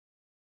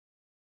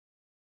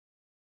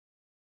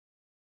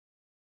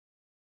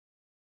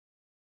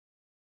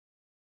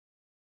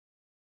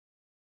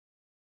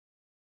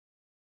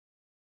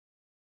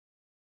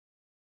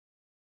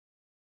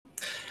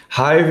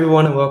Hi,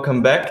 everyone, and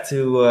welcome back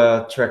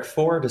to track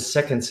 4, the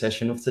second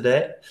session of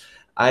today.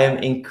 I am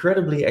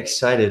incredibly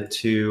excited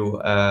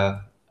to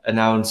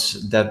announce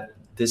that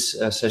this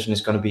session is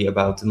going to be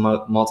about the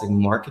Mautic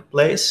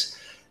Marketplace.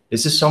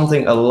 This is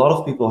something a lot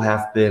of people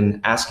have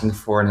been asking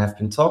for and have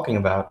been talking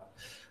about.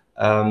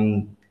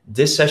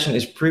 This session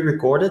is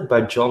pre-recorded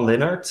by John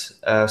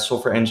Linhart,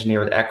 software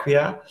engineer at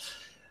Acquia.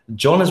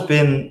 John has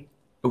been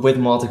with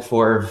Mautic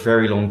for a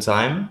very long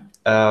time.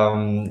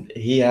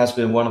 He has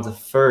been one of the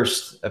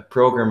first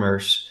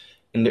programmers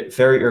in the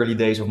very early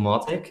days of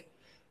Mautic.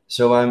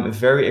 So I'm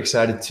very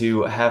excited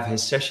to have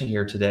his session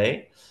here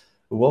today.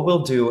 What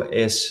we'll do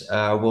is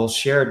we'll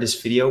share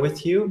this video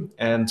with you,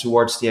 and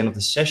towards the end of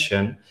the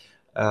session,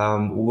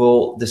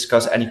 we'll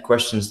discuss any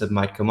questions that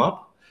might come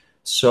up.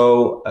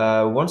 So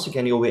once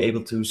again, you'll be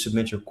able to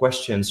submit your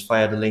questions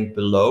via the link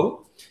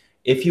below.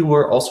 If you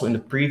were also in the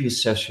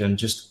previous session,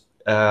 just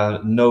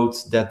note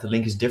that the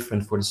link is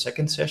different for the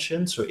second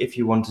session. So if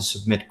you want to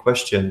submit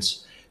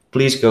questions,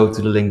 please go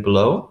to the link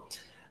below.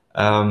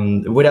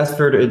 Without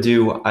further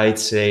ado, I'd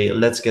say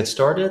let's get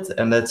started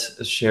and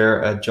let's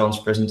share John's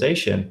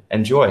presentation.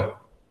 Enjoy.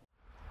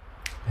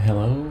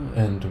 Hello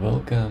and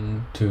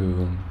welcome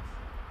to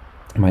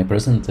my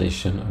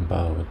presentation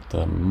about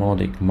the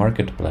Mautic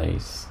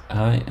Marketplace.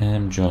 I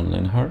am John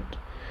Linhart,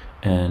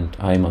 and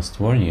I must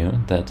warn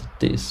you that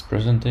this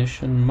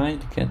presentation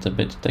might get a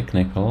bit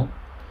technical.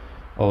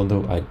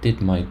 Although I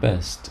did my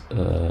best,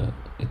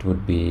 it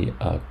would be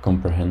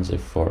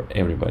comprehensive for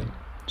everybody.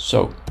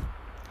 So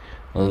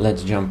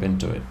let's jump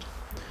into it.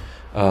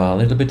 A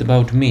little bit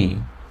about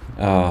me.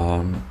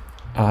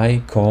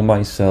 I call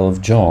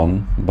myself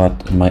John,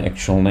 but my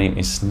actual name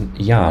is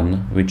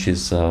Jan, which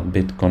is a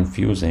bit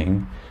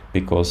confusing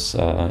because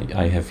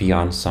I have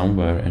Jan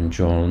somewhere and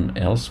John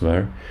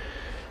elsewhere.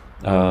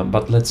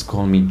 But let's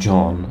call me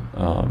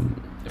John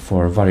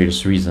for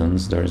various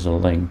reasons. There is a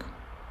link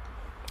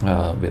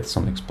with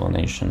some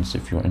explanations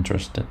if you're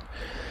interested.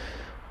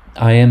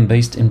 I am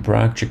based in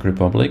Prague, Czech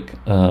Republic,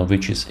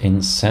 which is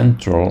in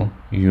Central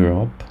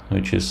Europe,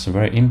 which is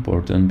very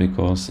important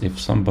because if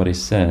somebody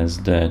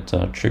says that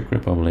Czech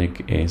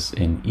Republic is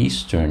in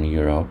Eastern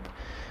Europe,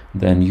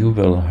 then you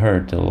will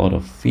hurt a lot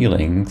of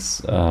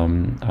feelings.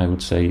 I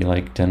would say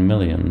like 10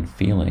 million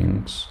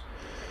feelings.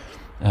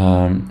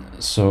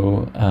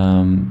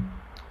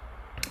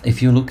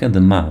 If you look at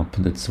the map,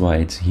 that's why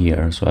it's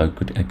here, so I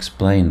could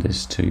explain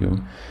this to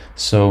you.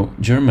 So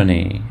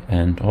Germany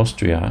and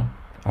Austria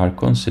are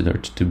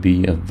considered to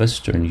be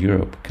Western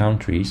Europe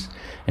countries,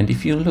 and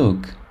if you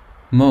look,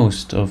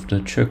 most of the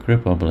Czech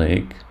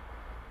Republic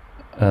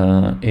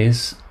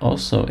is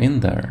also in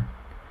there.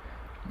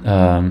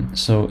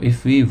 So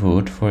if we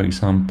would, for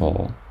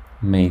example,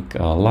 make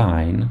a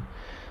line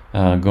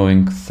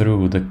going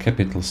through the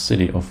capital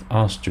city of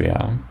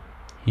Austria,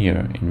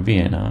 here in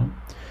Vienna,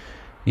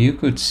 you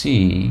could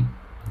see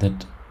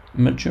that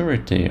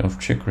majority of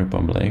Czech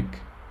Republic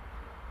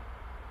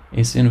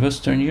is in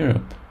Western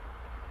Europe,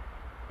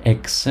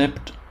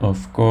 except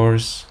of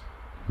course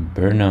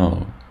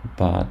Brno,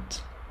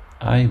 but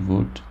I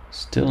would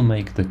still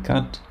make the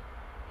cut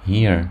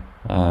here.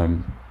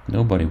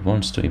 Nobody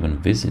wants to even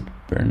visit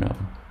Brno.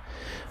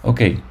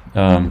 Okay,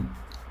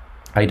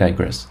 I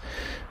digress.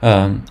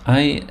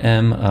 I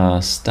am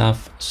a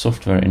staff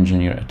software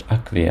engineer at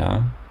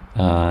Acquia,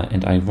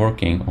 and I'm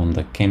working on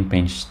the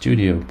Campaign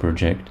Studio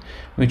project,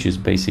 which is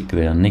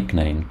basically a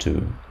nickname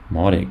to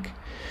Mautic.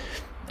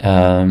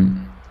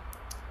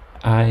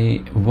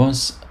 I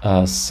was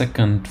a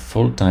second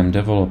full-time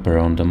developer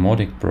on the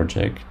Mautic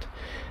project,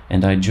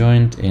 and I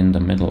joined in the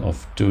middle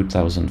of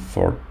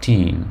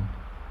 2014.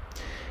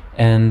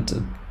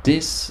 And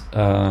this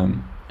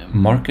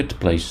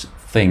marketplace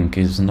thing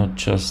is not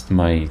just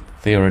my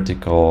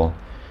theoretical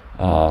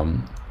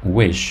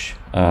wish.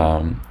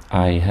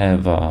 I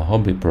have a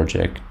hobby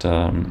project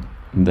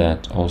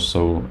that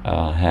also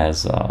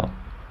has a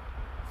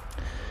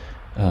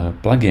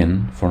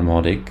plugin for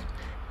Mautic,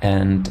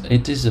 and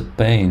it is a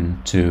pain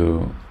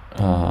to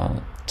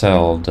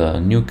tell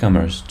the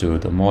newcomers to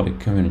the Mautic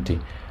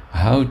community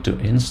how to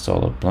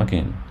install a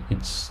plugin.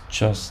 It's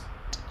just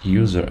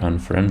user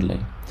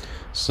unfriendly.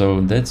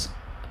 So that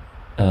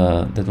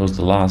was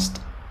the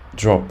last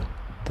drop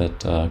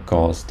that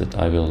caused that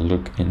I will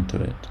look into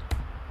it.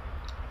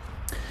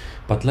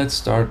 But let's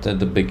start at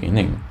the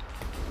beginning,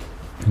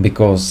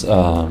 because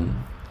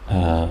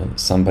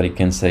somebody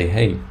can say,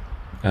 hey,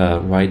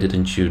 why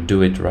didn't you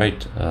do it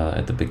right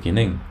at the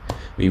beginning?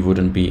 We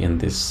wouldn't be in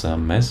this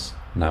mess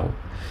now.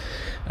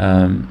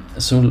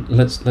 So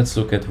let's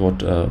look at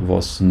what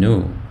was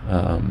new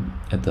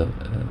at the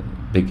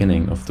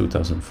beginning of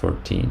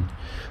 2014.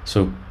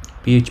 So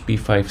PHP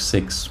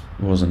 5.6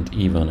 wasn't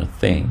even a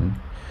thing.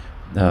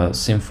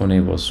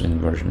 Symfony was in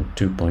version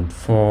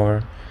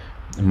 2.4.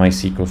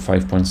 MySQL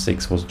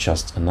 5.6 was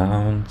just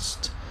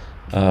announced.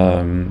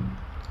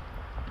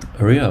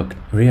 React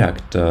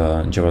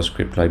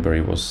JavaScript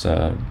library was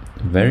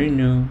very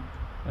new.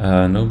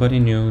 Nobody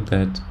knew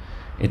that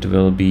it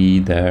will be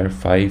there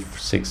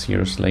 5-6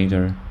 years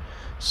later.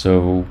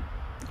 So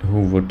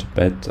who would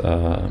bet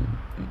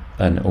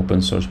an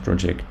open source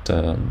project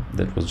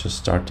that was just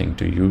starting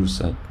to use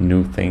a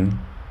new thing?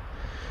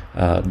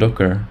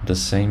 Docker, the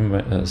same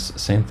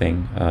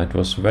thing. It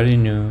was very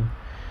new.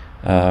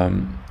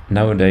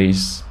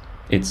 Nowadays,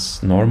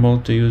 it's normal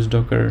to use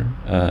Docker.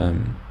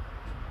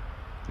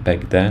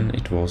 Back then,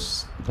 it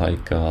was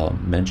like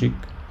magic.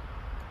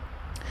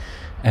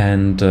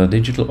 And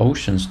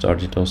DigitalOcean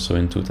started also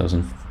in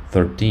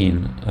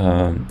 2013.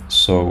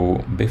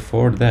 So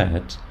before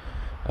that,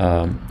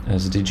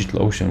 as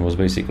DigitalOcean was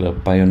basically a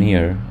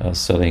pioneer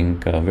selling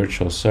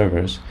virtual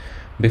servers,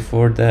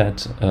 before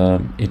that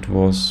it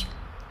was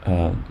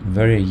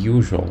very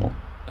usual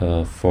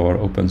for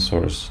open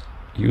source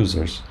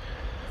users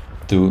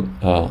to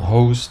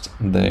host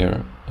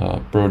their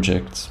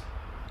projects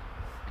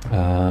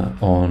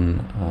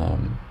on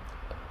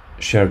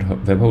shared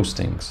web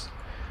hostings,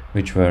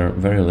 which were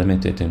very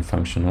limited in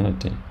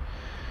functionality.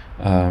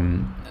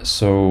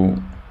 So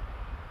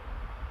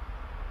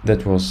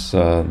that was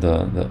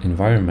the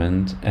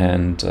environment,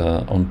 and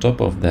on top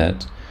of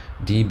that,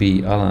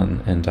 DB,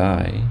 Alan, and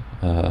I,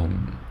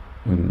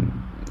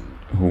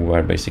 who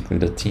were basically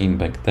the team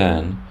back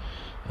then,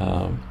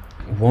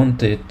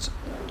 wanted,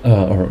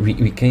 or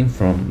we came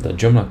from the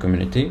Joomla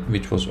community,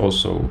 which was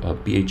also a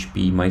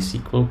PHP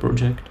MySQL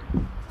project.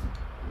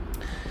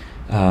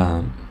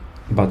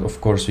 But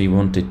of course, we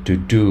wanted to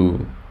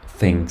do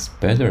things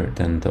better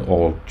than the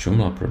old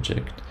Joomla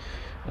project.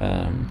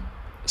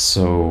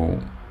 So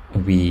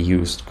we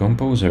used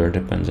Composer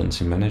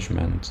dependency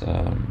management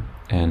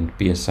and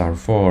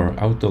PSR4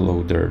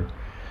 autoloader,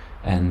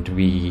 and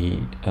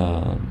we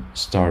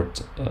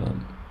start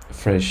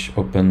fresh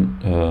open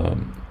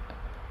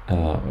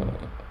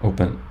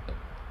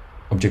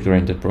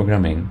object-oriented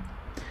programming.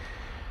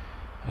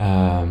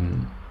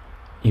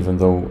 Even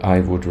though I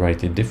would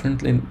write it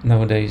differently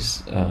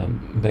nowadays,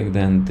 back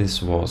then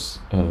this was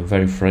a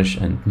very fresh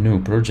and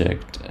new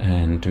project,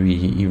 and we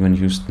even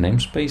used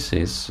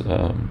namespaces,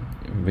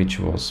 which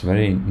was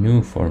very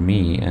new for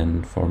me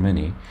and for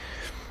many.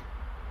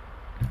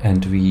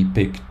 And we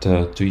picked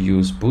to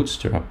use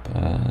Bootstrap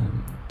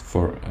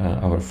for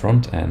our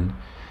front end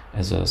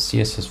as a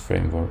CSS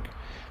framework,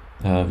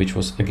 which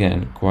was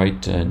again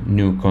quite a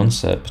new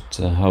concept,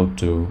 how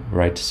to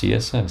write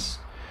CSS.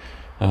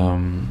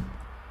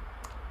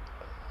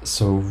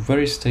 So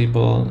very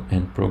stable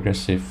and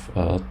progressive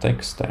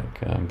tech stack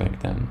back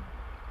then.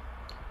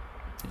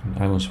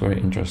 I was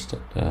very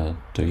interested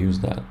to use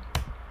that.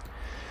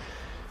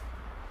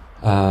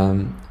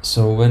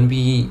 So when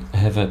we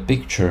have a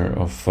picture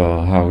of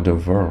how the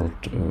world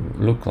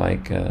looked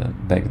like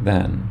back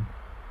then,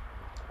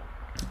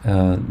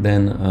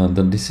 then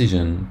the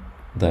decision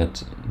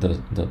that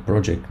the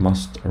project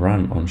must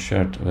run on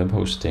shared web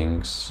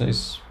hostings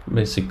is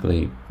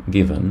basically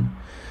given.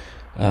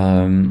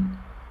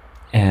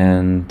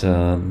 And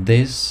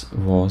this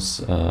was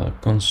a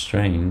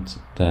constraint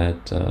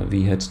that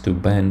we had to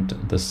bend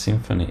the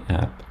Symfony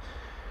app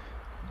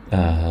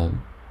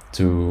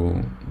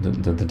to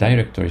the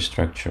directory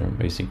structure,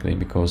 basically,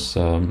 because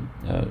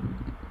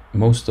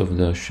most of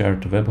the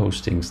shared web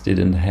hostings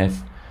didn't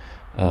have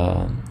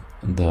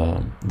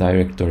the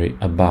directory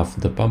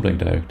above the public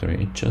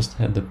directory. It just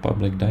had the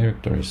public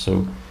directory.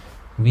 So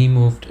we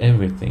moved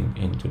everything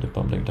into the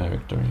public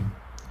directory.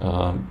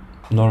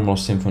 Normal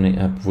Symfony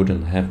app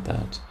wouldn't have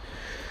that.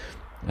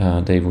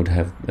 They would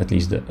have at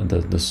least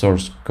the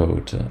source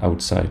code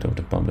outside of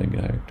the public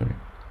directory.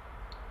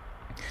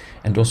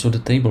 And also the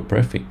table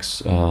prefix.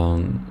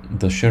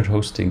 The shared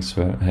hostings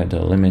had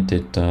a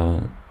limited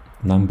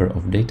number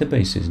of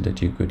databases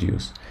that you could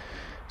use.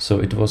 So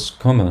it was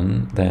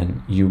common that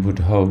you would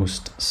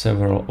host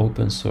several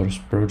open source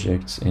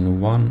projects in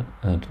one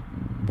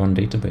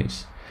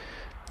database.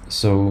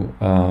 So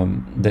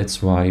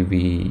that's why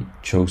we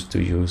chose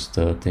to use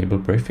the table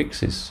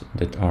prefixes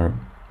that are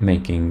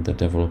making the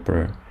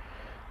developer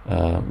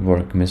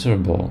work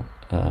miserable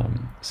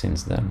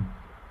since then.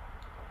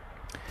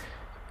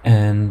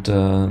 And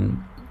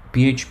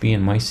PHP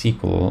and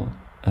MySQL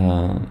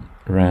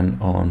ran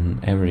on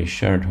every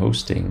shared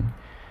hosting.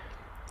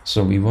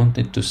 So we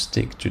wanted to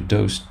stick to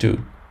those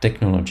two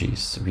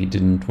technologies. We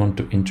didn't want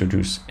to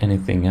introduce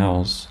anything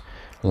else,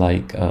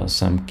 like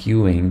some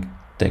queuing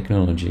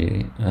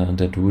technology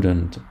that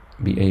wouldn't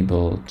be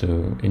able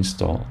to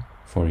install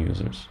for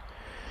users.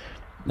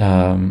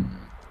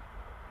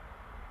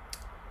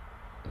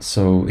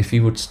 So if we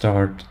would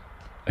start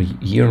a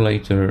year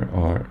later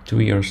or 2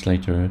 years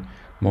later,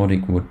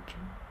 Mautic would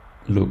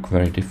look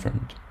very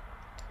different.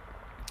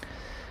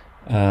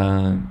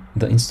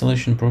 The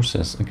installation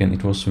process, again,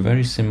 it was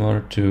very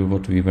similar to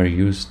what we were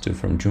used to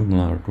from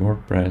Joomla or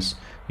WordPress.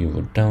 You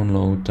would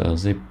download a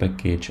zip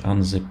package,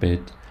 unzip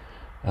it,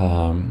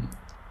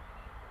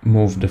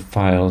 move the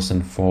files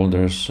and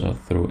folders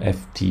through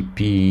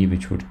FTP,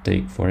 which would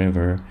take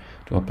forever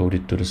to upload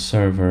it to the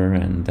server,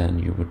 and then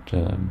you would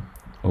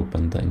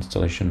open the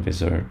installation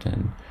wizard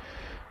and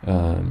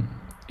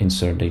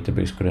insert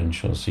database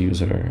credentials,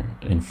 user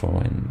info,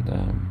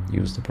 and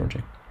use the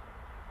project.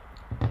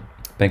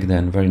 back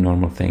then, very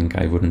normal thing.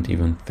 I wouldn't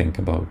even think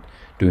about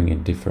doing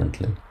it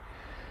differently.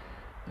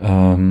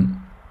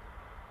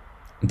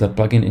 The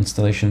plugin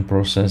installation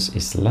process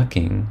is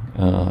lacking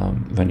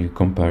when you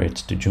compare it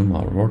to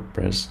Joomla or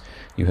WordPress.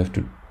 You have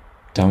to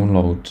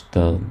download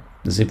the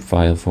zip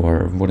file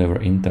for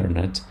whatever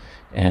internet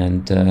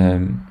and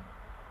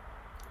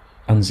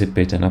unzip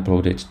it and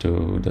upload it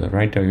to the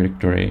right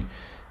directory,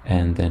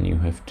 and then you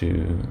have to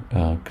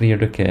clear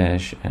the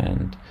cache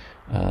and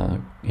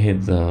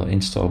hit the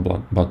install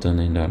button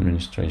in the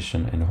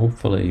administration, and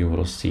hopefully you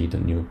will see the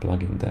new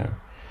plugin there.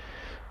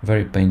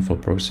 Very painful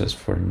process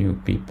for new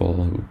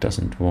people who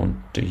doesn't want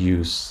to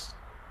use,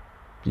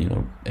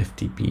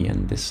 FTP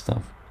and this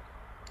stuff.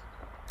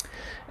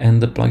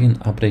 And the plugin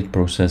update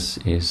process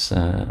is,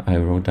 I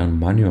wrote down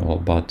manual,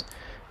 but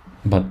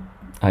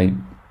I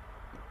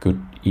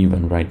could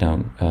even write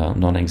down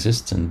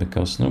non-existent,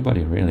 because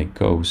nobody really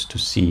goes to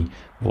see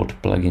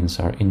what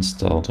plugins are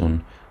installed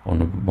on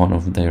one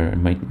of their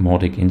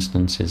Mautic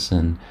instances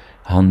and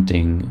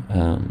hunting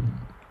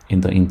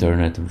in the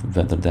internet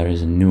whether there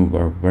is a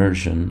newer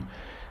version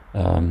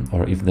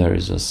or if there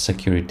is a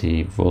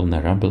security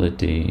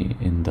vulnerability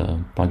in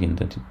the plugin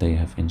that they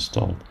have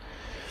installed.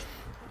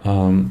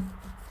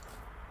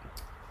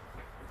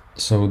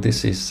 So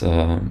this is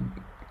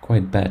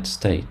quite bad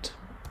state.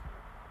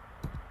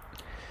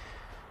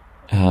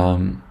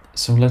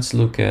 So let's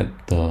look at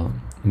the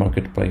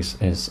marketplace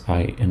as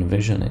I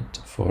envision it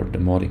for the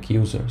Mautic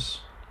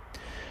users.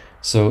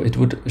 So it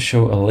would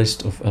show a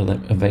list of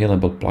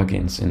available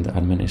plugins in the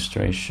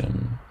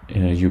administration.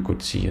 You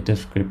could see a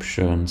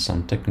description,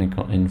 some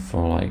technical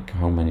info like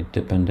how many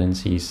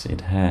dependencies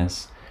it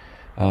has,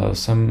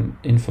 some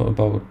info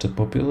about the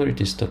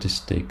popularity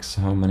statistics,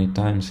 how many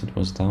times it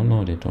was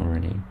downloaded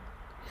already,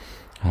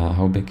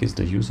 how big is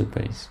the user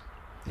base,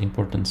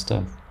 important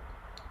stuff.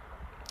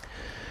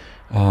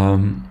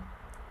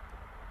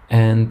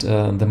 And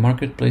the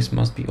marketplace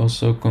must be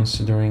also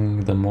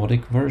considering the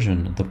Mautic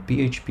version, the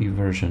PHP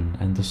version,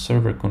 and the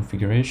server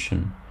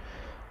configuration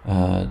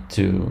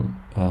to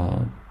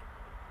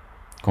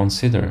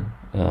consider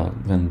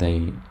when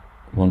they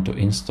want to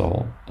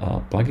install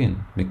a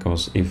plugin.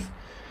 Because if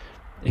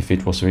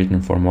it was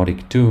written for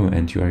Mautic 2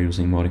 and you are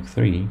using Mautic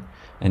 3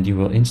 and you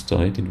will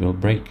install it, it will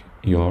break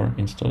your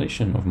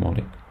installation of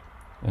Mautic,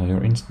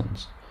 your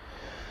instance.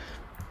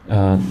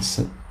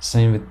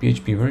 Same with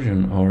PHP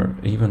version, or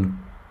even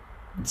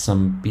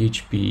some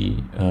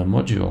PHP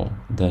module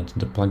that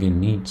the plugin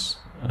needs.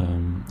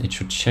 It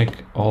should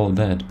check all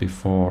that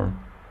before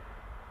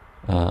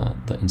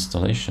the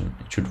installation.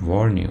 It should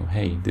warn you,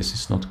 hey, this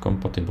is not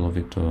compatible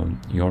with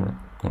your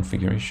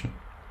configuration.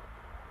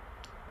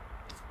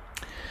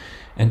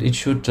 And it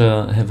should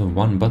have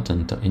one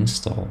button to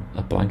install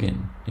a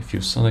plugin. If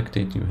you select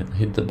it, you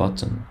hit the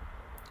button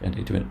and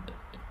it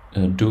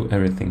will do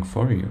everything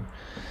for you.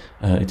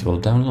 It will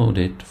download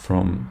it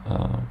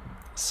from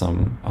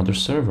some other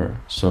server,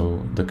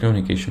 so the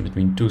communication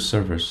between two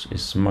servers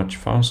is much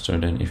faster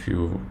than if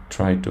you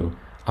try to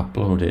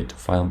upload it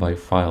file by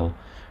file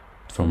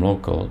from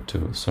local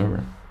to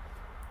server.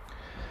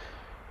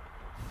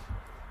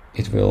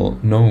 It will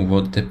know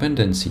what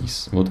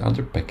dependencies, what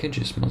other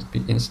packages must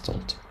be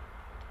installed,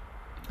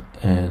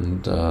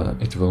 and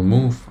it will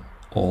move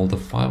all the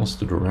files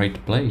to the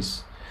right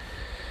place,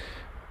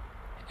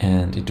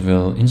 and it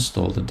will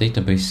install the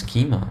database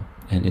schema,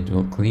 and it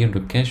will clear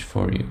the cache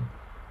for you.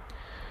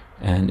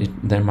 And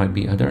there might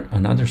be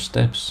another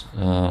steps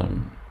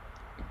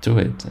to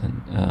it,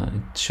 and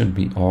it should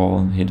be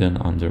all hidden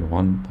under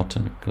one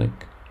button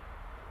click.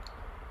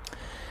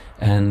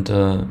 And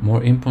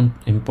more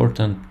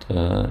important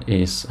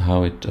is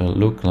how it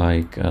look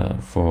like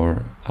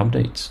for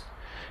updates.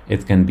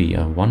 It can be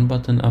a one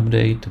button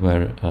update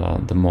where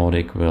the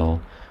Mautic will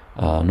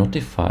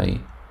notify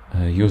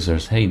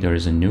users, hey, there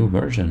is a new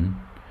version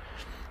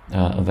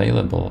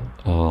available,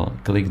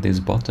 click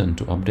this button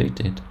to update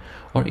it.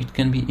 Or it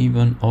can be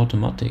even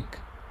automatic.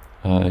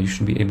 You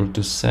should be able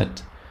to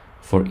set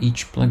for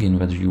each plugin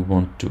whether you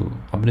want to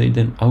update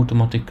them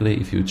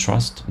automatically if you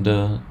trust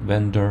the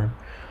vendor,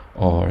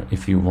 or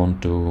if you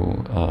want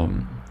to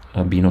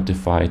be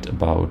notified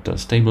about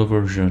stable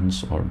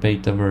versions or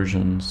beta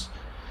versions.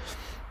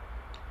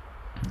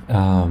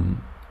 And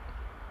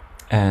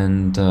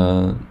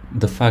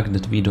the fact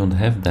that we don't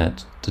have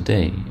that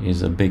today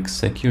is a big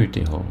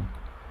security hole,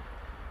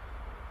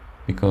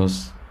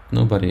 because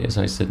nobody, as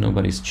I said,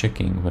 nobody's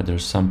checking whether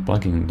some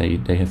plugin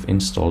they have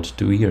installed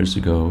 2 years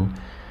ago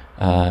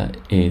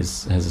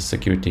has a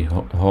security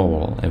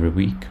hole every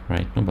week,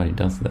 right? Nobody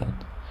does that.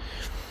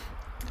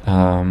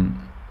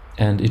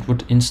 And it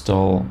would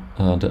install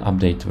the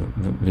update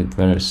with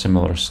very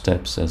similar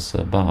steps as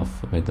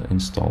above with the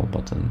install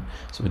button.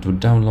 So it would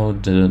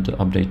download the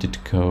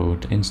updated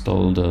code,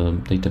 install the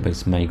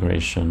database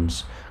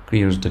migrations,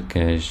 clears the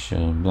cache,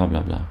 blah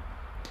blah blah,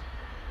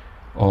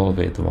 all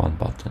with one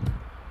button,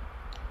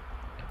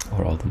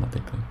 or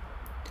automatically.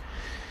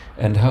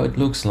 And how it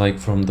looks like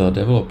from the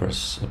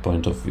developer's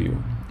point of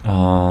view.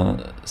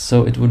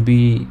 So it would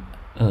be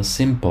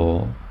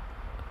simple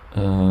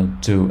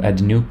to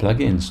add new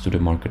plugins to the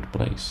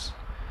marketplace.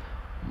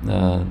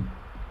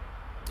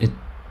 It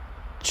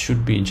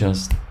should be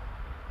just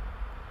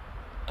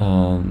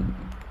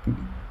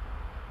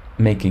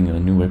making a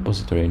new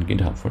repository in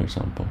GitHub, for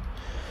example.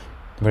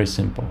 Very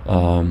simple.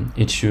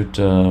 It should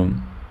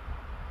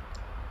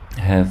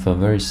have a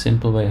very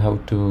simple way how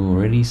to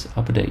release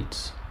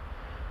updates.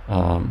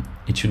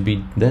 It should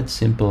be that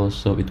simple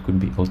so it could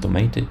be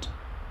automated.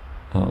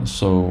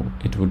 So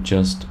it would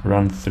just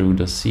run through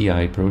the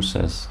CI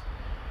process.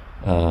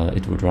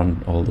 It would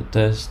run all the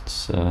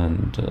tests,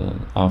 and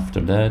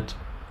after that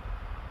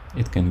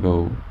it can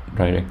go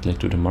directly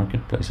to the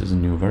marketplace as a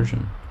new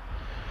version.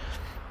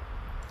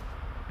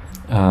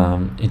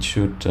 It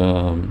should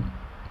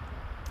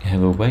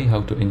have a way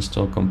how to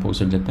install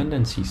Composer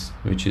dependencies,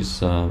 which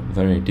is a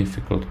very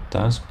difficult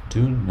task to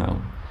do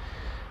now.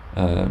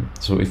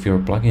 So if your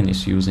plugin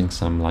is using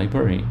some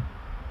library,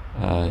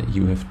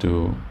 you have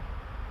to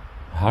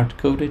hard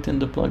code it in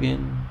the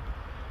plugin.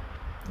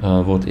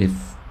 What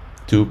if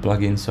two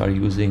plugins are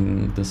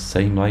using the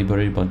same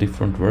library but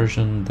different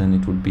version? Then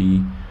it would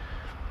be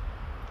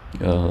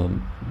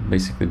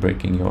basically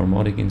breaking your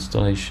Mautic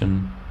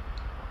installation,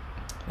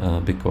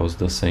 because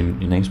the same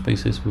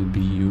namespaces will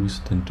be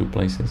used in two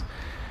places.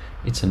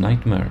 It's a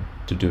nightmare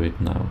to do it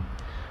now.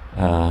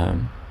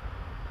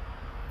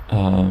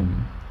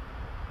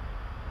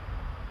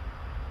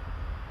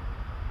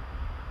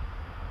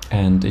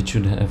 And it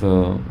should have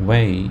a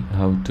way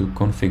how to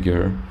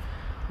configure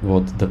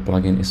what the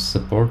plugin is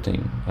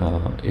supporting.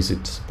 Is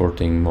it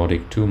supporting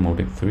Mautic 2,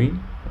 Mautic 3,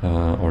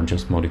 or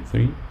just Mautic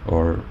 3?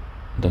 Or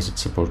does it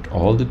support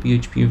all the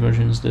PHP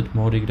versions that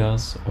Mautic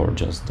does, or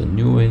just the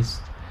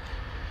newest,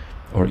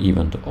 or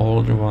even the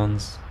older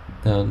ones?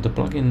 The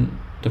plugin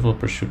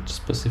developer should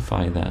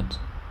specify that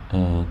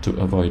to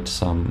avoid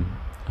some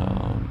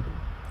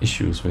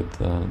issues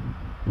with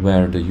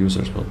where the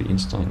users will be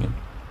installing it.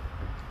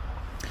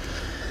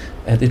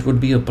 And it would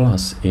be a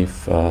plus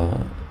if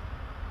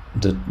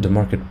the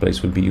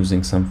marketplace would be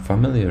using some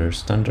familiar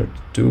standard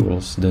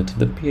tools that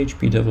the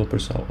PHP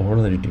developers are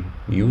already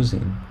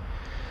using.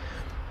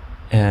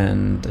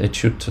 And it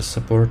should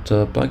support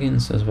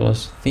plugins as well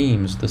as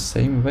themes the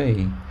same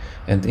way.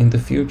 And in the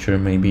future,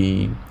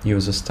 maybe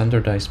use a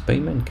standardized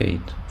payment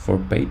gate for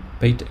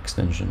paid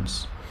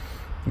extensions.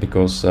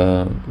 Because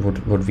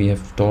what we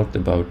have talked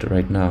about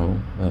right now,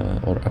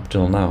 or up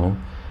till now,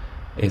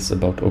 is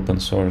about open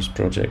source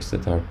projects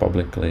that are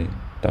publicly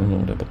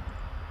downloadable.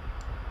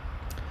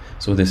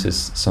 So this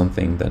is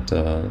something that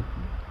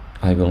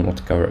I will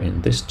not cover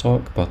in this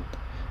talk, but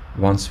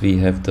once we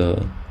have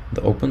the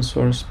open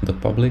source, the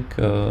public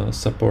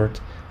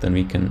support, then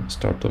we can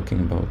start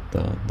talking about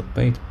the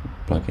paid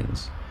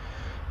plugins.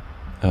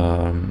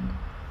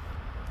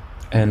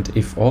 And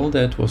if all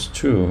that was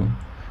true,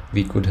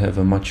 we could have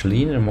a much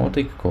leaner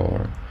Mautic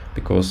core,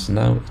 because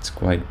now it's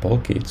quite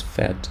bulky, it's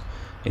fat.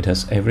 It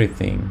has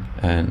everything,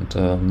 and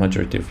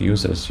majority of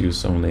users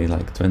use only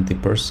like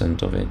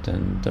 20% of it,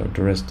 and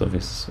the rest of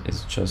it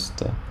is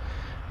just a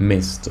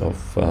mist of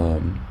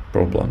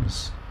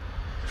problems.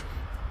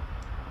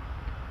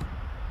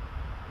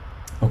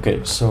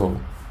 Okay,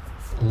 so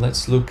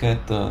let's look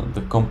at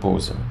the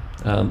Composer.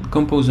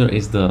 Composer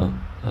is the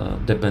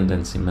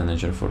dependency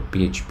manager for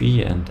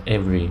PHP, and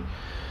every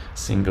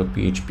single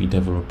PHP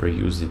developer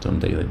uses it on a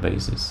daily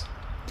basis.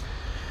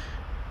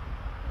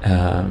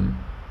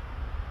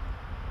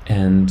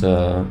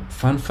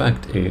 Fun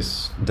fact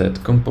is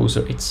that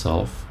Composer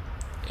itself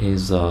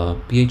is a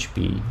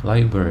PHP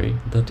library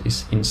that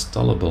is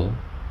installable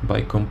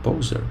by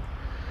Composer.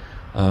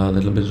 A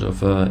little bit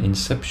of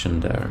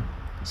inception there.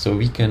 So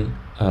we can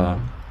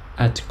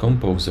add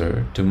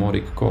Composer to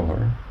Mautic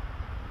core,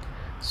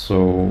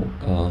 so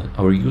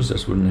our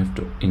users wouldn't have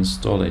to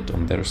install it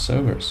on their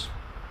servers.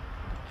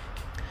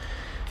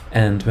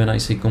 And when I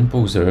say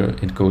Composer,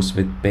 it goes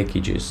with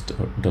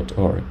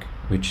packages.org,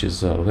 which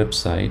is a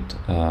website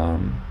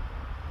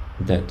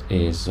that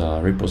is a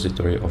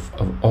repository of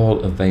all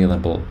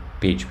available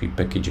PHP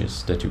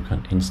packages that you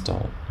can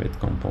install with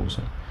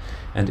Composer.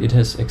 And it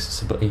has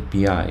accessible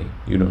API.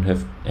 You don't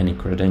have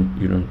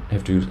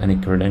to use any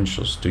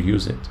credentials to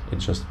use it.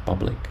 It's just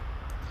public.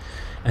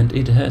 And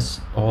it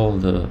has all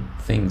the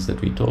things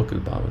that we talked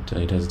about.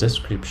 It has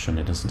description,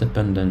 it has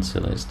dependency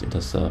list, it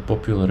has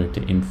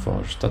popularity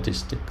info,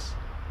 statistics.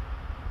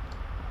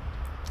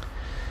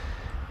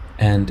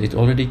 And it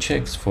already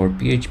checks for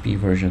PHP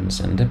versions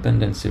and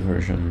dependency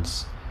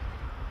versions.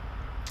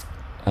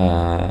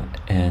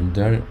 And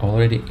there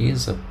already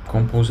is a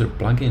Composer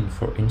plugin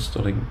for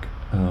installing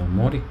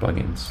Mautic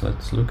plugins.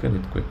 Let's look at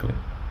it quickly.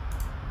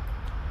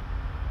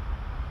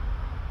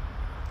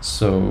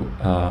 So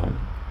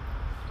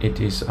it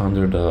is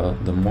under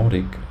the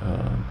Mautic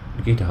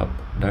GitHub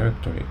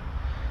directory,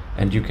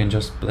 and you can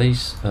just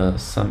place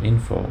some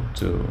info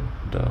to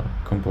the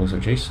Composer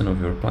JSON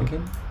of your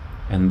plugin,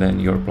 and then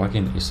your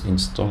plugin is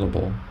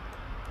installable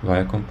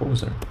via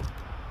Composer.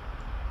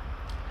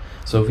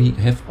 So we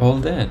have all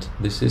that.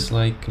 This is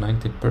like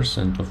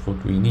 90% of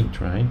what we need,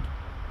 right?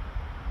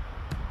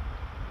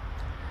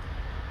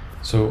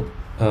 So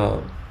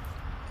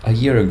a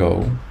year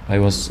ago I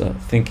was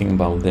thinking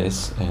about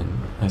this,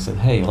 and I said,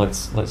 hey,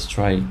 let's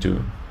try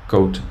to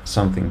code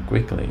something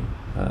quickly,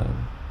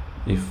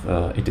 if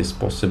it is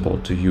possible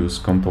to use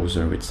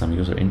Composer with some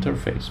user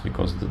interface,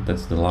 because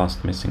that's the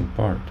last missing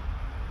part.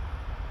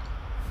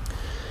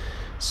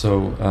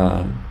 So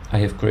I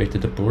have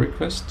created a pull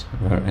request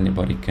where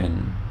anybody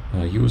can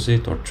use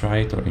it or try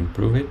it or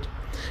improve it,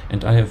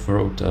 and I have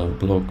wrote a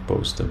blog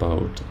post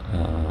about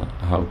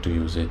how to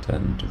use it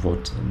and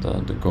what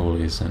the goal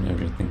is and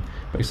everything.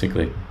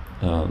 Basically,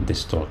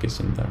 this talk is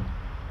in there.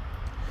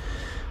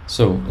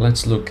 So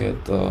let's look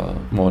at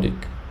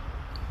Mautic.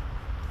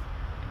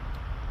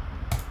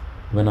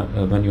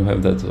 When you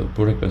have that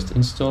pull request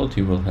installed,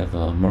 you will have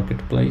a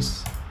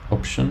marketplace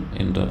option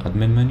in the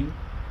admin menu.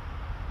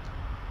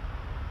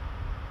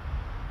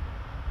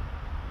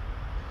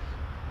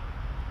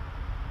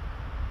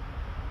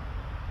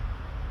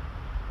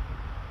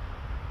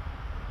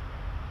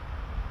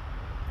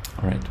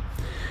 All right,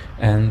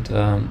 and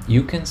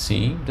you can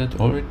see that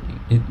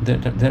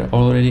there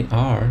already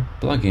are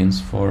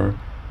plugins for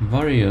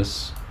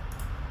various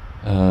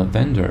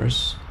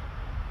vendors,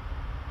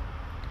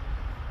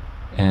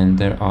 and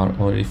there are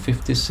already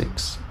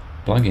 56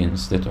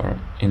 plugins that are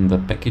in the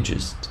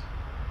packages.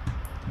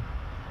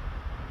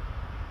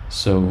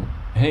 So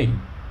hey,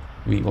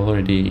 we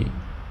already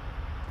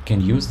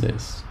can use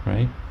this,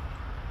 right?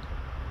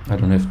 I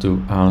don't have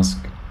to ask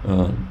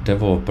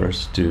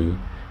developers to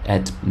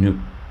add new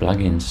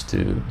plugins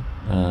to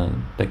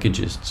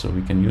packages so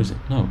we can use it.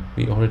 No,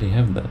 we already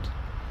have that.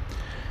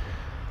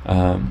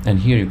 And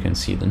here you can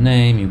see the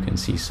name, you can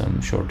see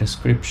some short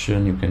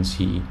description, you can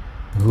see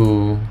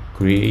who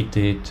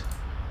created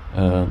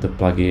the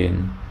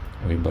plugin.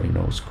 Everybody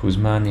knows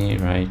Kuzmani,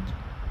 right?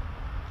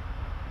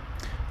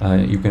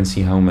 You can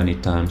see how many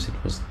times it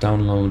was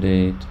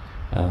downloaded.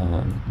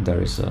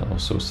 There is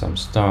also some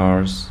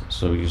stars,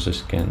 so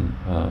users can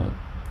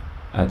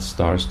add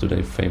stars to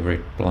their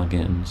favorite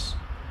plugins.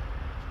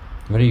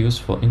 Very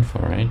useful info,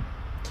 right?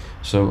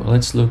 So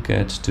let's look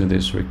at to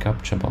this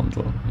reCAPTCHA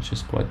bundle, which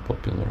is quite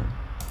popular.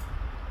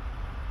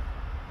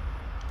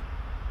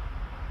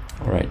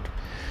 All right,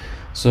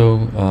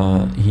 so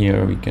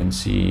here we can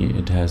see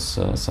it has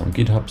some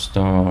GitHub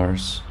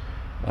stars,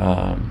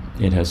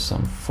 it has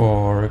some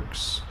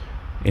forks,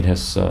 it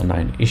has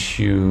 9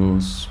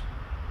 issues,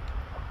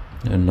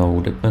 no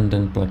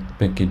dependent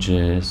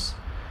packages.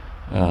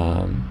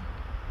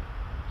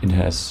 It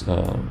has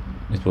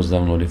it was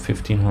downloaded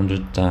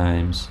 1500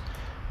 times,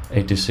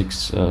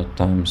 86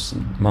 times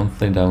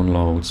monthly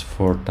downloads,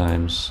 4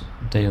 times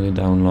daily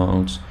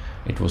downloads.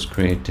 It was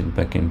created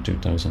back in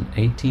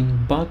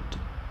 2018, but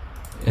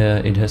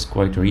it has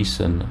quite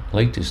recent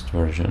latest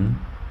version,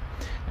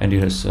 and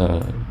it has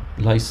a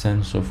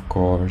license, of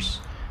course.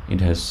 It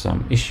has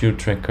some issue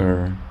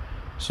tracker,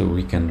 so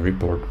we can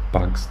report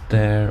bugs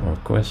there or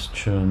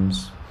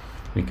questions.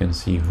 We can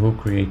see who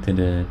created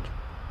it.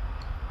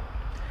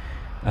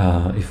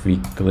 If we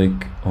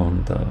click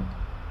on the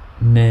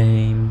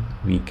name,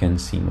 we can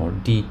see more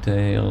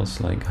details,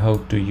 like how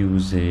to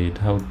use it,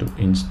 how to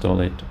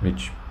install it,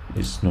 which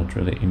is not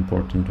really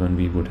important when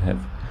we would have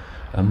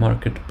a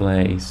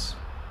marketplace,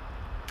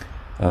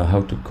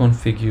 how to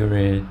configure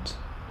it,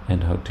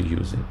 and how to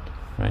use it,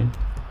 right?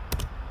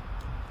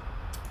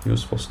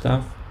 Useful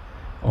stuff,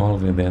 all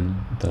within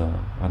the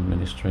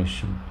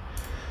administration.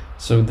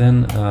 So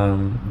then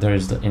there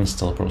is the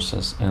install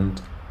process, and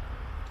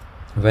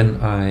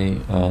when I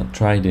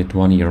tried it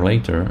 1 year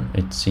later,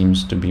 it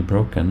seems to be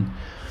broken.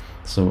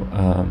 So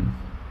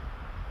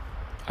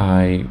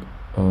I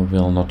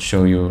will not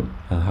show you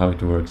how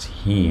it works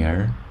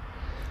here,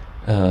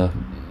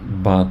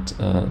 but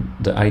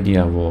the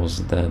idea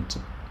was that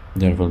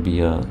there will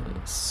be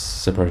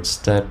separate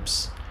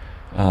steps,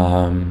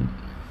 and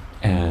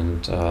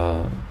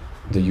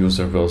the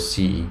user will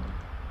see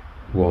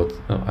what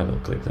I will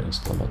click the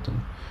install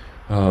button,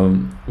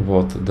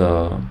 what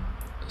the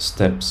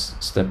step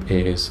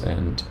is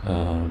and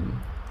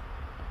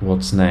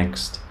what's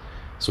next.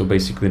 So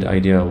basically the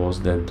idea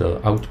was that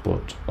the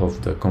output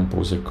of the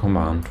Composer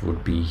command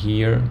would be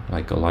here,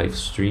 like a live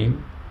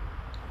stream,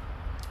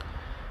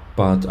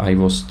 but I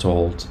was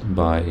told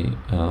by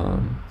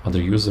other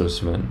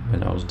users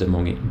when I was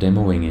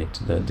demoing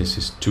it that this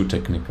is too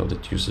technical,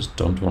 that users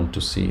don't want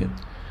to see it.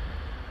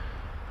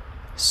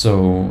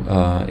 So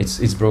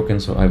it's broken,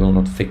 so I will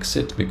not fix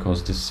it,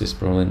 because this is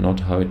probably not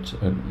how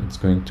it's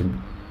going to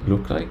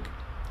look like,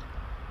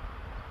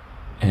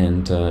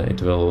 and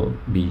it will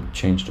be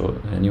changed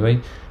anyway.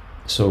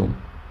 So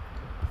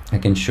I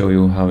can show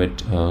you how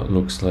it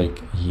looks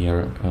like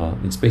here.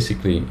 It's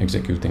basically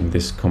executing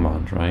this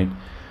command, right?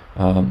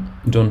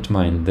 Don't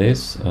mind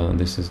this,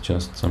 this is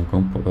just some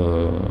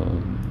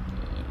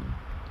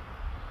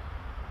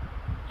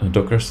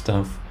Docker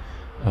stuff,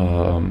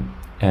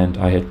 and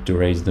I had to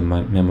raise the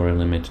memory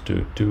limit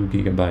to 2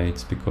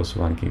 GB because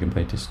 1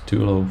 GB is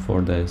too low for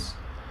this.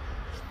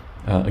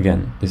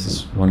 Again, this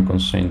is one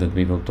constraint that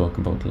we will talk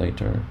about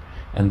later.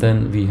 And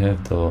then we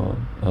have the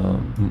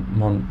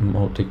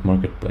Mautic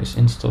Marketplace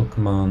install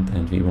command,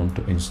 and we want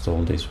to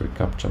install this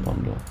reCAPTCHA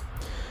bundle.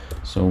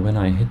 So when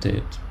I hit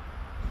it,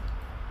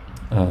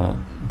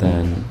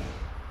 then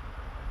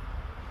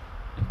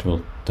it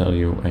will tell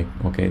you, like,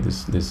 okay,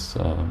 this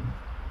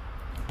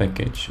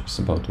package is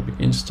about to be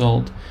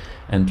installed,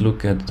 and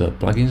look at the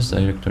plugins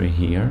directory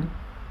here,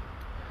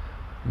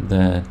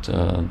 that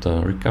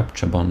the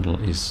reCAPTCHA bundle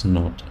is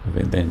not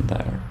within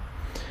there.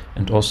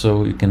 And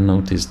also you can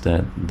notice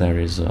that there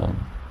is a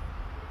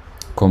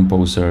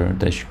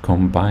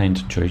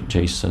composer-combined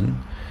JSON,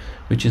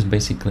 which is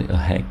basically a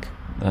hack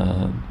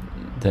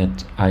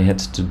that I had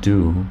to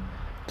do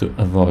to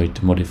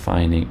avoid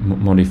modifying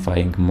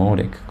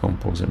Mautic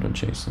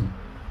composer.json.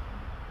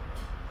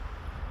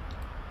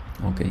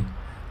 Okay,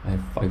 I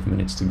have 5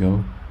 minutes to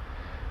go.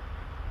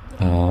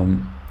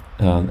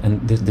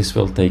 And this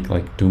will take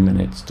like 2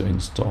 minutes to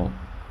install.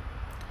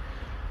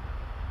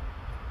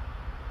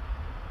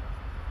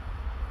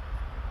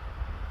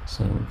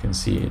 So you can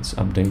see it's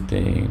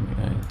updating,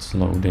 it's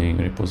loading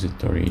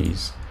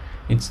repositories,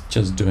 it's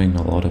just doing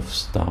a lot of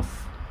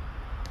stuff.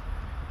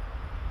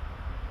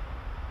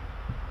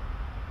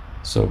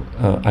 So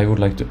I would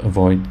like to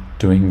avoid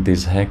doing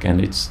this hack,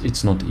 and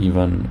it's not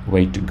even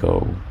way to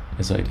go,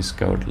 as I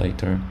discovered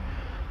later.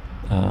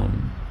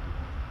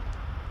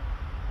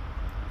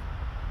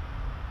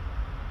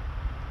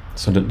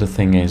 So the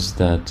thing is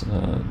that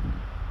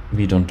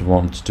we don't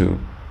want to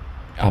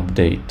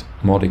update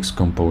Mautic's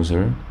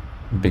composer,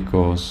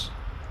 because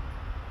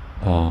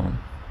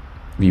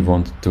we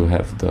want to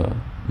have the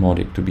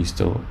Mautic to be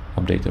still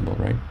updatable,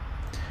 right?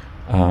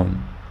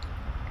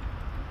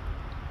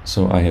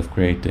 So I have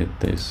created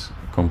this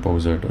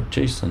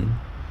composer.json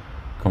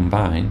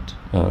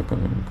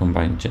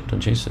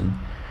combined.json,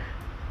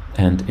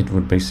 and it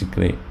would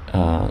basically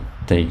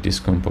take this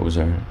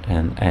composer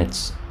and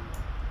adds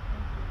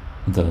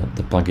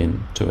the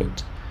plugin to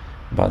it.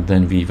 But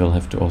then we will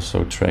have to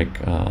also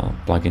track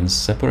plugins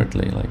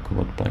separately, like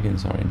what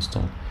plugins are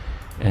installed,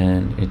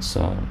 and it's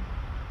a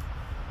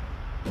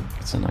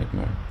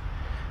nightmare.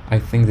 I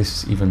think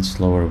this is even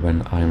slower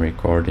when I'm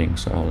recording,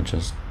 so I'll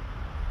just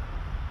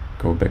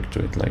go back to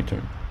it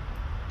later.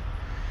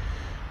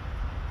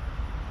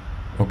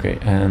 Okay,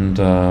 and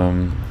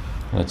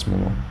let's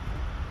move on.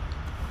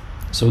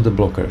 So the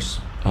blockers,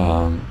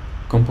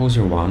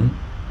 Composer 1,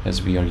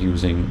 as we are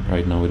using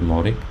right now with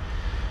Mautic,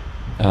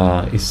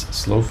 is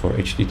slow for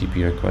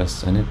HTTP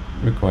requests, and it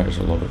requires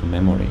a lot of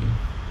memory.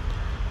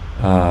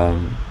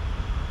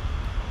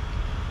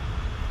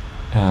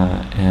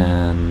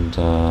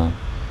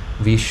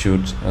 We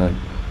should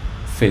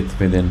fit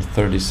within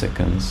 30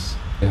 seconds.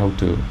 How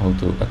to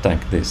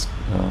attack this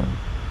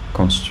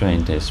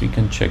constraint is we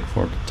can check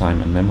for the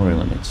time and memory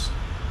limits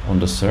on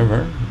the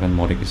server where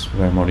Mautic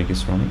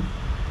is running,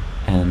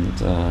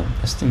 and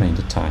estimate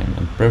the time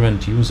and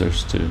prevent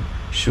users to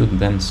shoot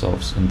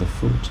themselves in the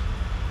foot.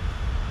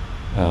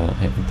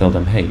 Tell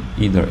them, hey,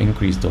 either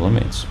increase the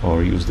limits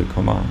or use the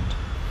command.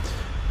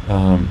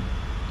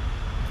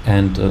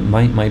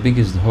 My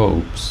biggest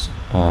hopes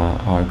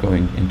are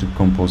going into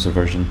Composer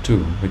version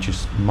 2, which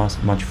is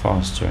much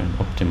faster and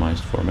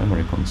optimized for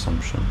memory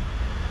consumption.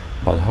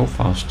 But how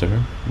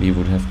faster, we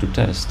would have to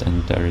test,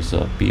 and there is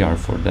a PR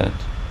for that.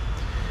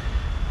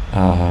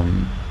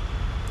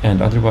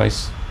 And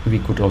otherwise, we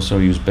could also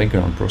use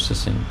background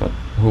processing, but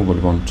who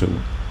would want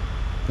to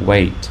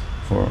wait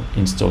for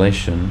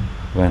installation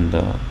when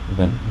a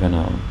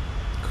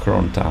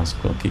cron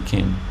task will kick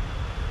in?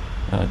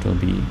 It will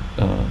be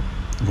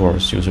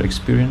worse user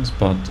experience,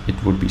 but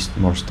it would be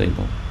more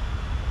stable.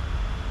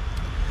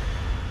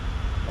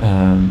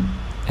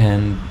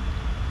 And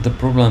the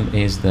problem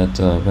is that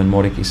when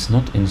Mautic is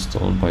not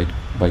installed by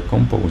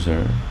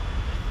Composer,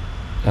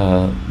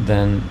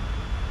 then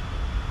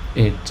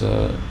it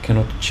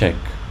cannot check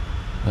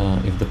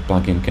if the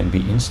plugin can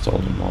be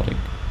installed in Mautic.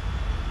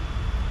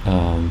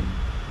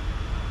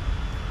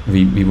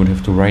 We would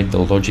have to write the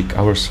logic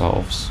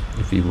ourselves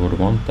if we would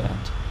want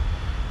that.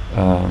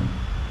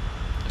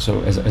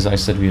 So as I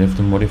said, we have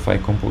to modify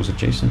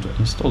Composer.json to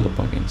install the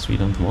plugins. We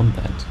don't want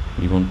that.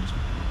 We want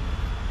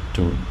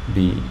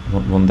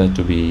that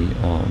to be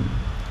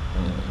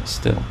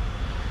still.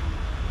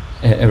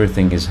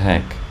 Everything is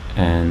hack,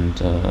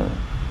 and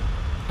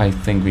I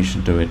think we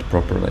should do it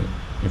properly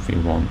if we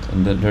want.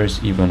 And there is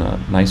even a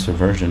nicer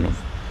version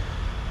of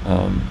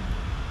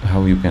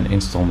how you can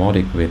install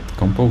Mautic with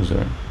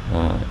Composer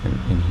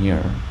in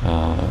here,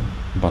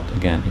 but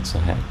again, it's a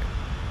hack.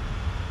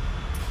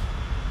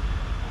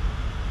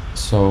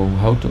 So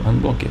how to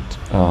unblock it?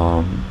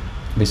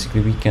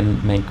 Basically, we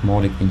can make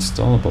Mautic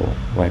installable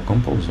via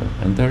Composer,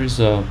 and there is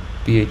a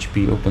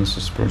PHP open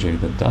source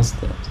project that does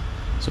that,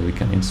 so we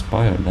can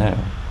inspire there.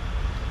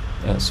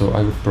 So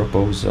I would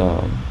propose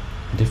a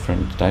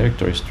different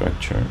directory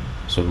structure,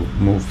 so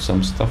move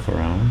some stuff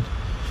around.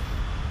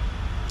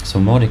 So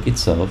Mautic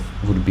itself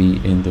would be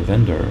in the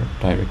vendor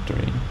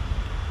directory,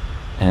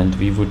 and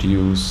we would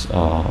use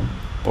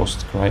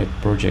post create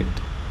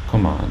project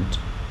command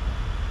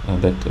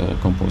that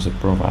Composer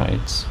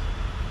provides.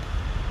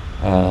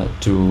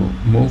 to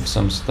move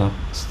some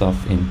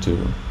stuff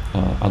into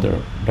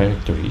other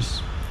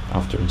directories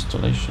after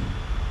installation.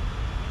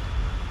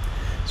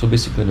 So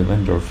basically the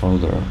vendor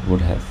folder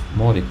would have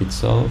Mautic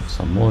itself,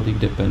 some Mautic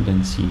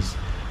dependencies,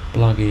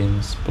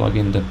 plugins,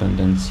 plugin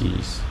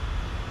dependencies,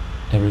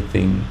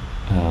 everything,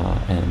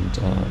 and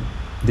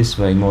this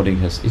way Mautic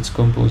has its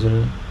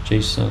composer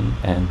JSON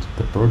and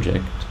the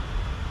project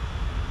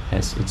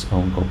has its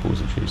own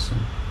composer JSON.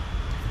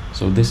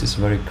 So this is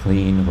a very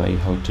clean way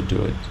how to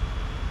do it.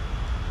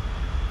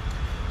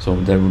 So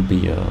there would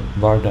be a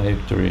var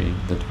directory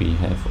that we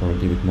have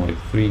already with Mautic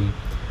 3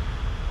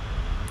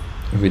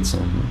 with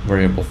some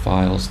variable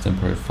files,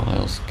 temporary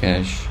files,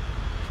 cache,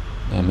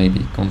 maybe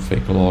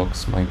config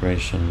logs,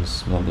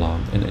 migrations, blah blah,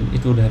 and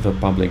it would have a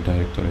public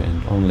directory,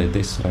 and only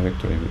this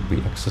directory would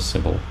be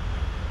accessible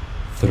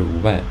through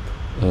web.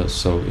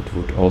 So it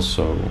would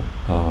also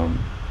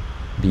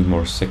be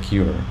more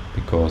secure,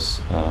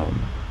 because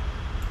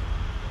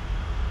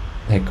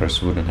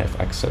hackers wouldn't have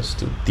access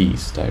to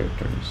these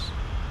directories.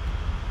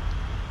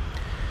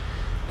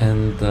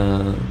 And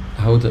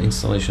how the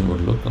installation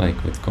would look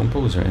like with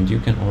Composer, and you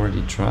can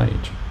already try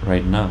it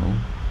right now.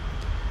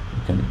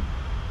 You can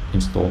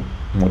install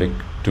Mautic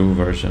 2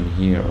 version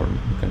here, or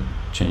you can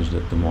change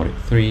that to Mautic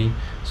 3.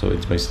 So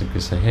it's basically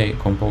say, hey,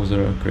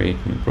 Composer,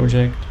 create new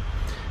project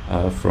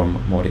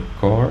from Mautic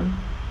core,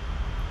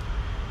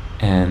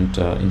 and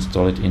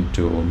install it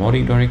into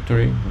Mautic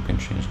directory. You can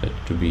change that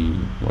to be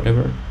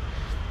whatever,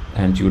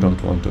 and you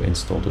don't want to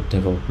install the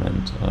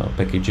development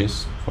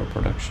packages for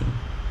production.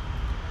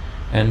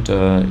 And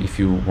if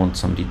you want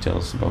some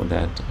details about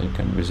that, you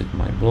can visit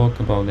my blog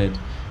about it,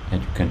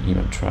 and you can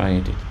even try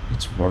it.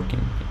 It's working.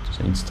 It's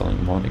installing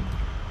Mautic.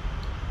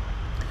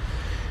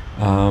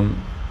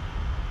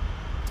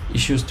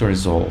 Issues to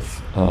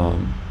resolve.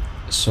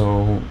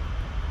 So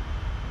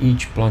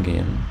each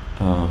plugin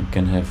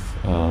can have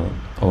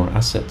own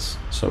assets.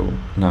 So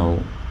now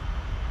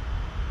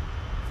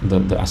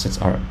the assets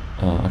are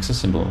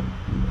accessible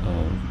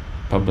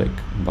public,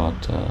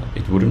 but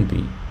it wouldn't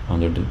be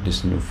under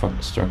this new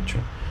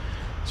structure.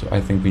 So I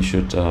think we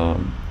should,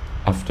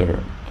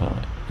 after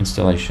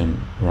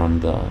installation, run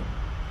the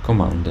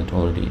command that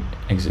already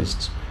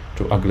exists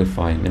to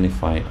uglify,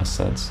 minify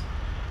assets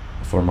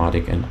for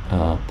Mautic and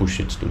push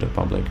it to the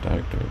public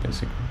directory,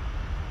 basically.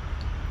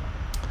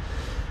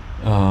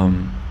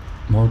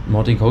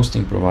 Mautic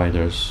hosting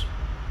providers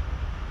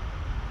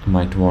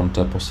might want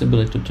a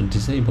possibility to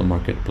disable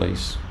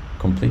Marketplace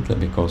completely,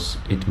 because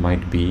it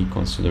might be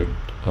considered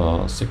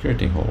a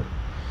security hole.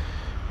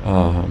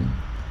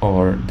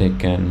 Or they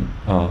can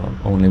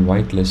only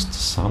whitelist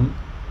some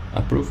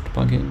approved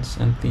plugins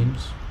and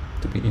themes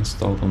to be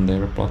installed on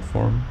their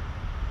platform.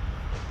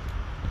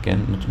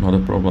 Again, not a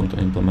problem to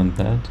implement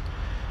that.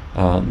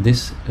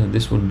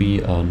 This would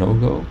be a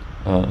no-go.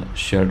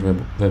 Shared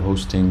web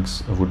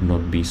hostings would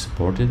not be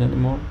supported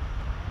anymore,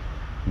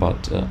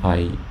 but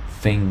I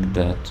think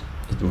that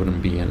it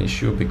wouldn't be an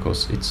issue,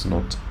 because it's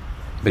not,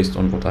 based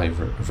on what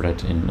I've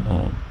read in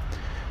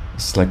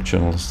Slack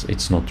channels,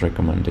 it's not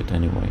recommended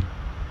anyway.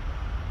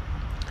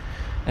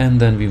 And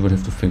then we would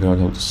have to figure out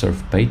how to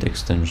serve paid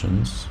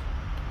extensions.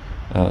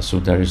 So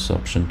there is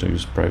option to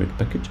use private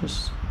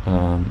packages,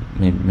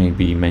 may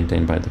be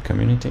maintained by the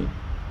community.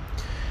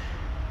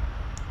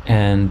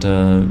 And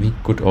we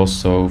could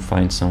also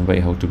find some way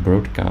how to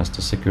broadcast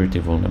the security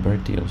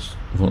vulnerabilities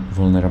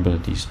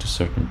to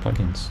certain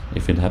plugins.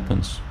 If it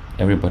happens,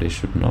 everybody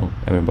should know,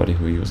 everybody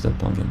who used that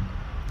plugin.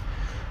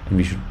 And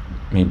we should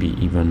maybe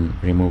even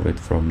remove it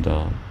from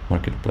the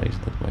marketplace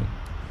that way.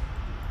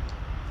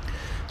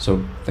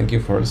 So thank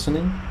you for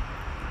listening,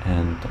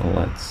 and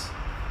let's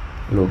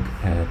look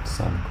at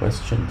some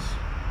questions.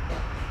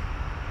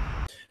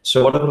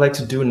 So what I would like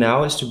to do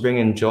now is to bring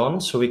in John,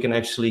 so we can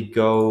actually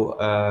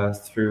go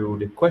through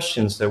the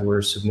questions that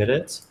were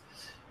submitted.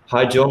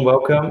 Hi, John,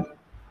 welcome.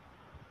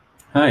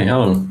 Hi,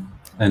 hello.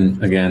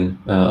 And again,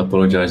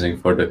 apologizing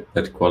for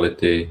that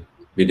quality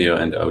video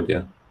and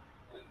audio.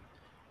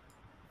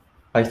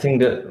 I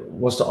think that,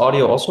 was the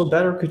audio also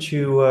better? Could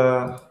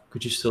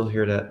you still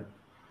hear that?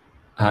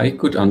 I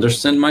could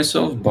understand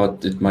myself,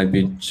 but it might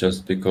be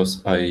just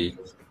because I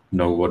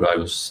know what I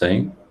was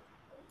saying.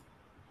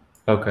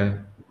 Okay.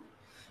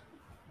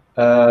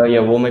 Yeah,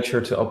 we'll make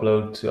sure to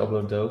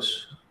upload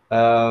those.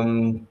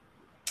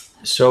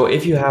 So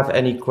if you have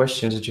any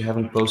questions that you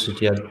haven't posted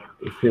yet,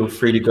 feel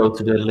free to go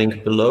to the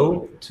link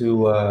below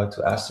to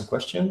ask the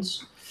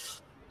questions.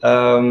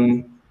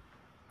 I'm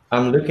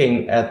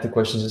looking at the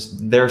questions.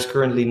 There's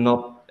currently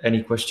not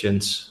any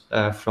questions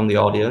from the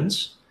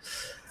audience.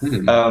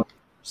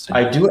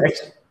 I do.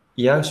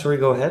 Yeah, sorry,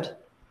 go ahead.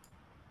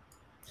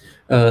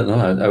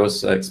 No, I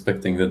was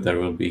expecting that there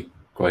will be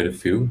quite a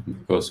few,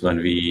 because when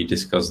we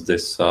discussed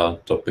this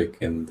topic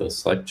in the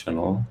Slack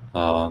channel,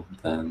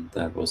 then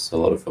there was a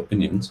lot of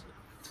opinions.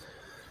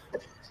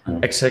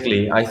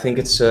 Exactly. I think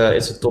it's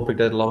a topic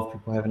that a lot of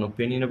people have an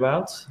opinion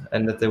about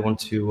and that they want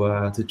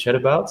to chat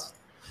about.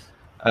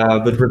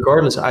 But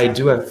regardless, I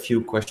do have a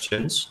few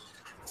questions.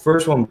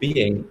 First one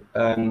being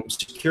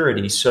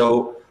security.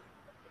 So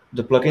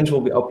the plugins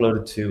will be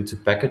uploaded to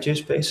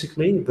packages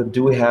basically, but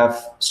do we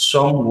have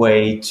some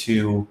way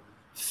to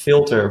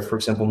filter, for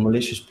example,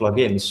 malicious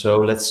plugins? So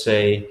let's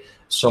say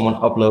someone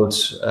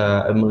uploads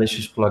a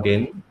malicious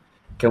plugin.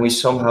 Can we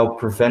somehow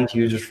prevent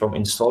users from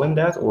installing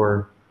that,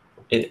 or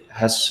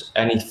has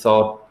any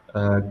thought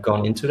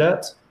gone into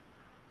that?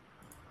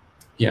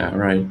 Yeah,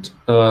 right.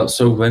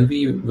 So when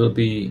we will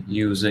be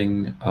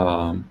using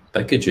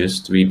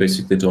packages, we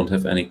basically don't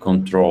have any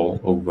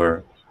control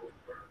over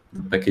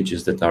the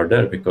packages that are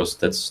there because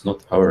that's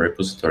not our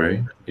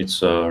repository.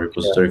 It's a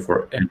repository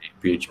for any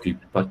PHP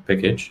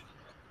package.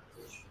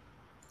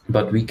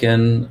 But we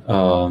can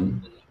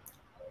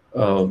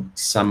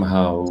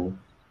somehow,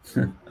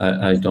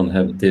 I don't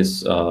have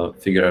this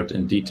figured out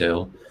in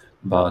detail,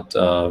 but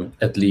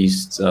at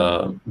least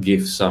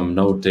give some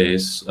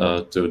notice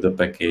to the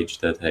package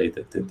that, hey,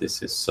 that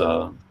this is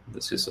a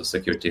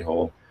security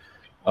hole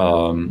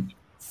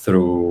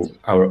through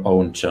our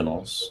own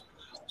channels.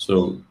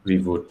 So we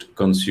would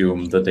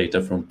consume the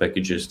data from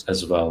packages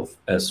as well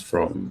as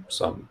from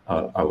some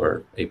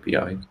our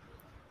API,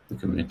 the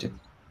community.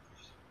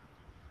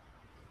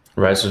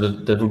 Right, so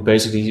that would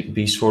basically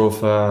be sort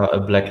of a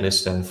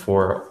blacklist then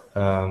for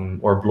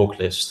or a block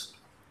list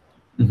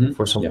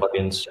for some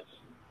plugins.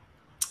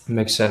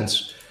 Makes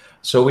sense.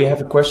 So we have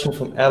a question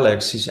from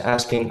Alex. He's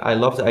asking, I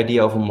love the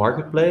idea of a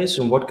marketplace,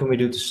 and what can we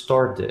do to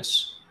start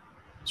this?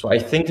 So I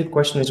think the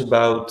question is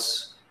about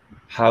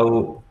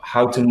how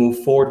to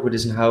move forward with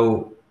this and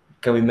how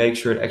can we make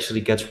sure it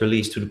actually gets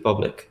released to the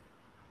public.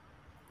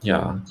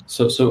 Yeah,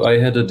 so I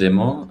had a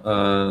demo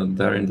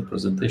there in the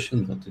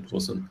presentation, but it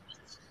wasn't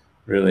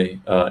really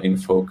in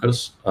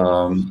focus.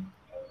 There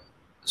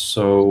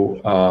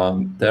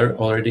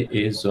already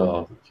is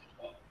a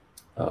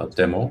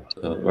demo.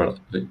 Well,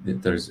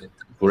 there's a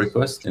pull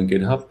request in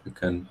GitHub. You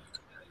can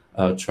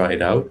try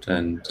it out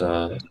and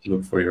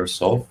look for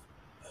yourself.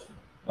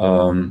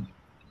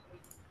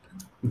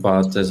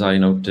 But as I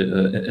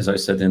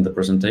said in the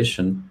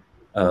presentation,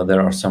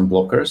 there are some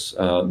blockers.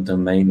 The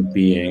main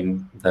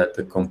being that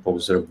the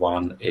Composer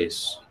 1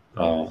 is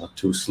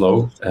too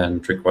slow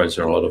and requires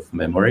a lot of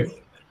memory.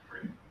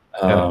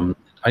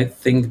 I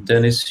think,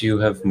 Dennis, you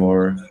have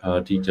more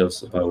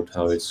details about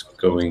how it's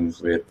going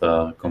with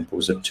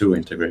Composer 2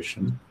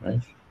 integration,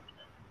 right?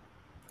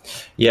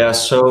 Yeah,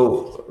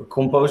 so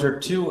Composer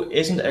 2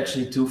 isn't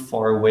actually too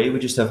far away. We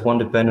just have one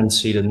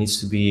dependency that needs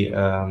to be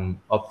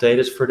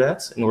updated for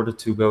that in order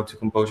to go to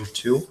Composer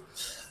 2.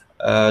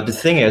 The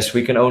thing is,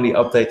 we can only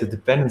update the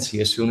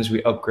dependency as soon as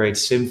we upgrade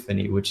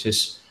Symfony, which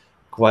is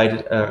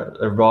quite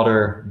a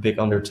rather big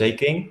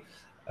undertaking.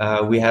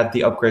 We had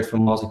the upgrade from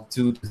Mautic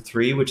 2 to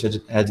 3, which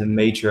had a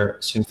major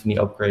Symfony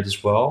upgrade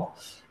as well.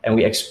 And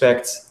we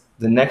expect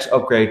the next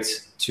upgrade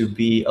to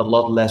be a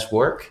lot less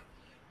work,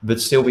 but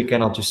still we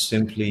cannot just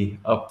simply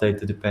update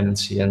the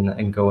dependency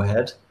and go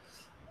ahead.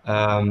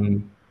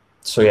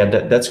 So yeah,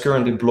 that's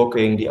currently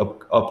blocking the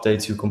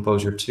update to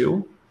Composer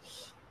 2.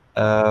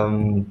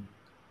 I'm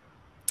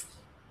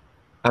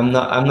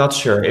not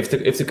sure if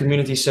the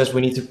community says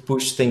we need to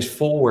push things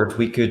forward,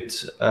 we could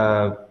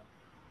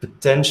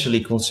potentially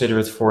consider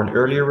it for an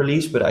earlier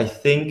release, but I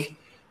think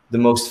the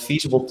most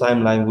feasible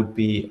timeline would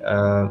be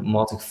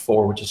Mautic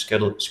 4, which is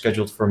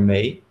scheduled for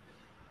May,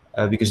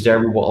 because there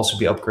we will also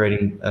be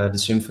upgrading the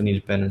Symfony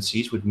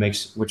dependencies, which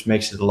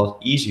makes it a lot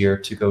easier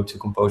to go to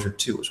Composer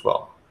 2 as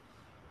well.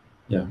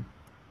 Yeah.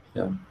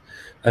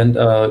 And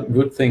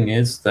good thing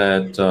is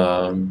that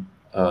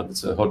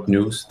it's a hot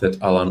news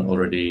that Alan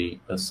already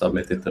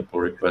submitted a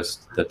pull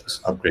request that is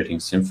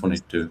upgrading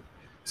Symfony to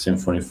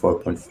Symfony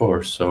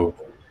 4.4. So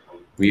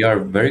we are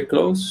very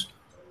close,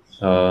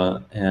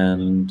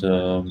 and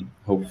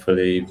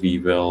hopefully we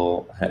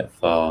will have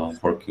a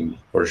working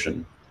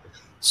version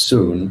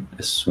soon.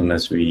 As soon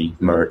as we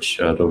merge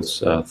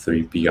those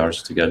three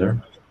PRs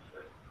together,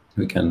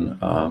 we can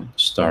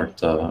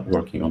start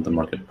working on the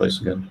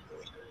marketplace again.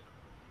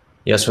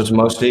 Yeah, so it's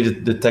mostly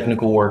the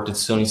technical work that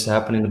still needs to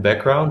happen in the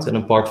background, and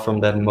apart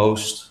from that,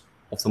 most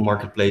of the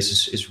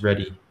marketplace is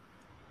ready,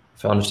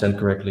 if I understand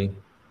correctly.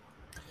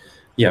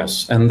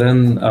 Yes, and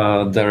then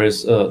there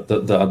is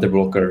the other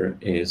blocker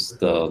is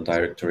the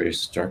directory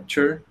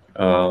structure,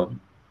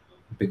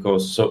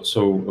 because what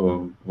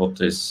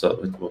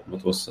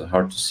was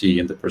hard to see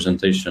in the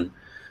presentation.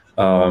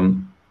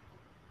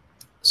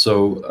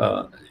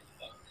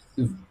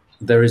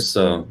 There is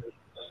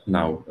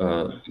now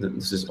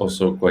this is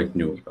also quite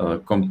new.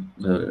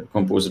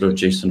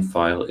 Composer.json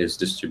file is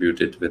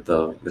distributed with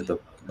the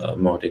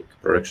Mautic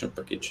production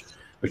package,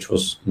 which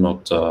was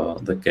not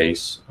the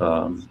case.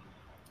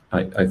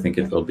 I think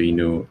it will be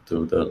new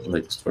to the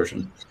latest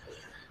version.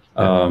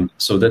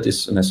 So that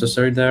is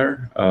necessary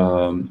there.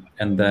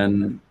 And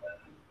then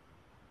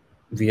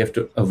we have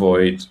to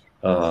avoid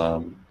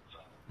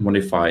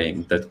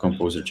modifying that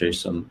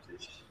Composer.json.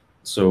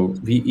 So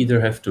we either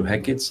have to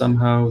hack it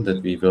somehow,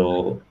 that we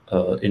will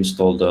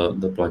install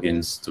the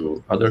plugins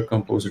to other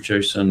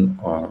Composer.json,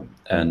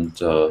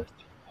 and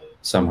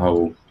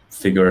somehow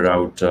figure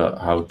out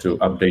how to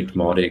update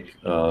Mautic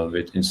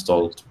with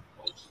installed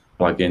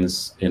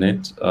plugins in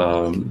it.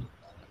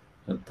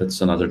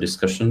 That's another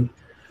discussion.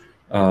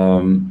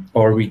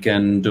 Or we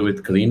can do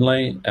it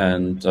cleanly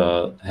and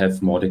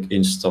have Mautic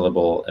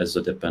installable as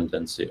a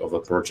dependency of a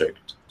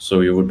project.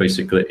 So you would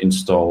basically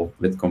install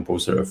with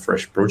Composer a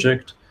fresh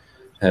project,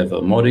 have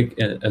a Mautic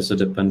as a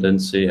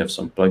dependency, have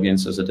some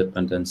plugins as a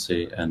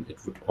dependency, and it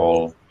would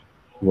all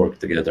work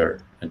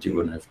together, and you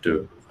wouldn't have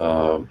to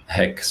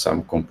hack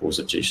some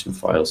Composer JSON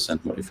files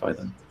and modify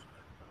them.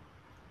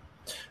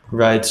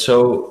 Right.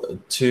 So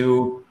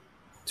to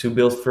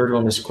build further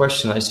on this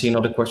question, I see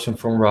another question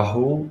from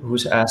Rahul,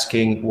 who's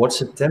asking, what's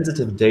the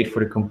tentative date for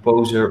the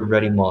Composer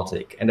Ready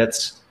Mautic? And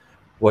that's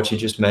what you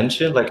just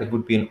mentioned. Like, it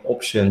would be an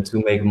option to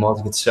make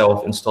Mautic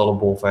itself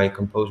installable via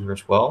Composer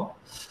as well.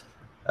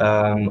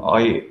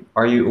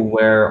 Are you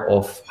aware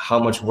of how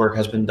much work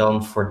has been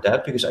done for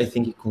that? Because I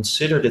think you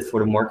considered it for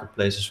the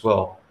marketplace as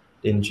well,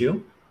 didn't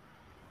you?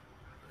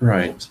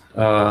 Right.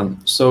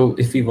 So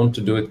if we want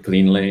to do it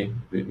cleanly,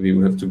 we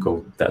would have to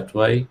go that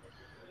way.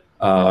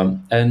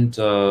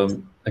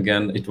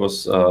 Again, it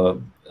was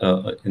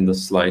in the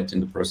slide in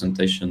the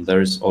presentation,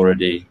 there is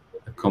already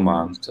a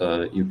command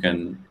you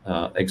can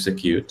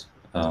execute,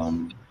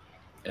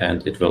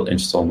 and it will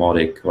install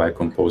Mautic via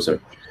Composer.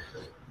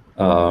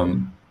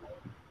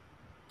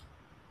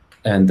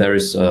 And there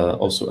is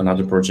also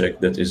another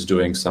project that is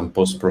doing some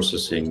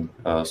post-processing,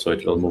 so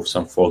it will move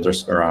some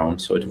folders around,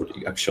 so it would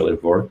actually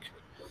work.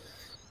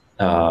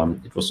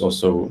 It was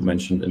also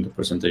mentioned in the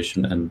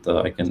presentation, and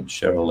I can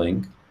share a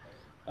link.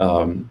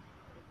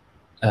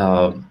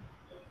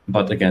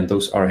 But again,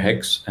 those are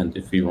hacks, and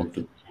if we want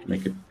to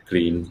make it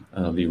clean,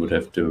 we would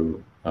have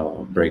to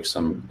break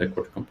some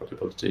backward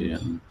compatibility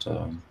and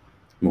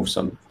move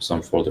some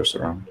folders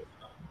around.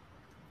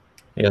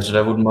 Yeah, so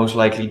that would most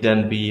likely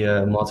then be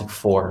Mautic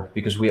 4,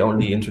 because we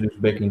only introduce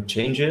breaking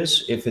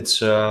changes if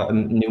it's a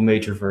new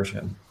major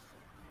version.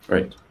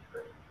 Right.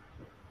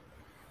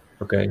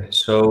 Okay,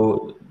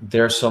 so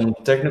there's some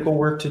technical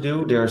work to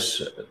do.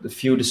 There's a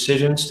few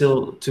decisions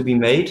still to be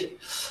made.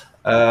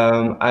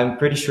 I'm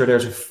pretty sure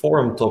there's a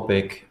forum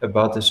topic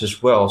about this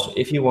as well. So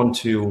if you want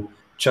to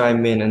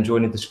chime in and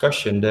join the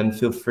discussion, then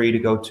feel free to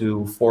go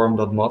to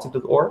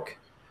forum.mautic.org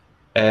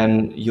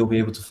and you'll be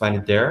able to find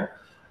it there.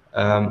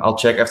 I'll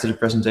check after the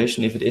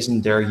presentation. If it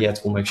isn't there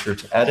yet, we'll make sure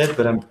to add it,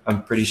 but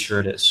I'm pretty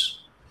sure it is.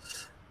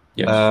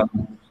 Yes.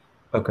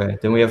 Okay,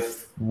 then we have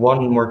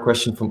one more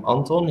question from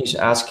Anton. He's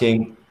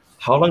asking,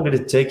 how long did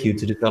it take you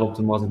to develop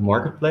the Mautic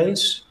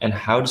Marketplace, and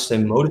how to stay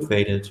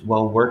motivated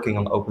while working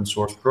on open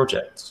source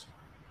projects?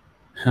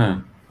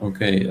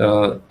 Okay,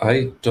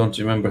 I don't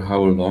remember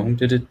how long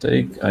did it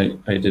take.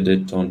 I did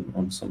it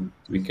on some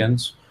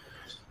weekends.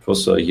 It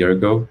was a year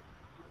ago.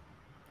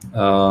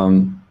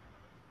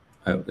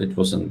 It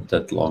wasn't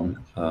that long.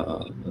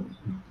 I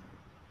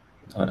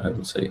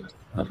would say,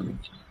 I don't know,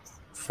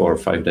 4 or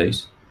 5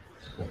 days.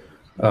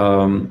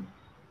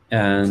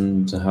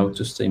 And how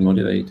to stay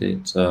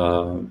motivated?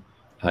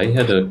 I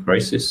had a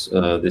crisis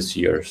this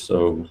year,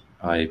 so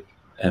I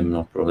am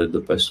not probably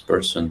the best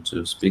person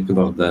to speak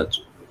about that.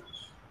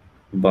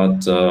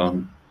 But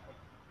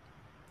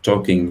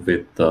talking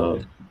with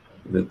the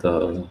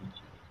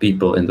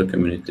people in the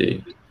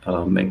community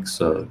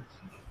makes a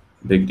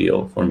big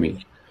deal for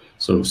me.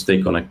 So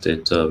stay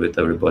connected with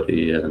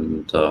everybody,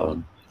 and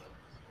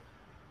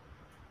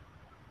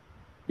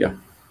yeah,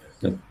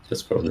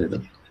 that's probably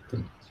the.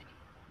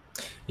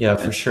 Yeah,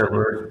 for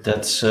sure.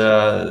 That's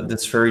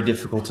very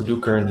difficult to do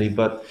currently.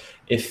 But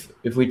if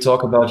we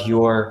talk about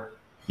your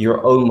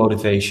own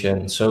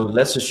motivation, so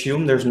let's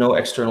assume there's no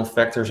external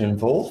factors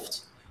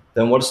involved,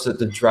 then what is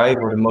the drive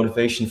or the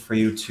motivation for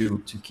you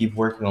to keep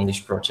working on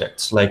these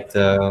projects, like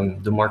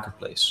the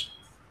marketplace?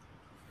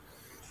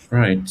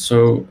 Right.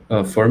 So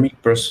for me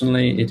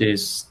personally, it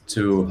is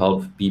to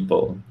help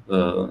people.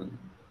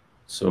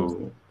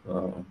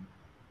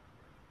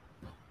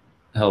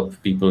 Help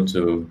people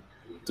to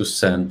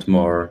send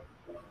more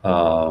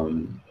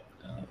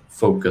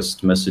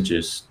focused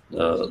messages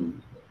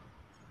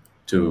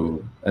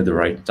to at the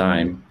right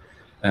time,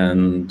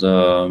 and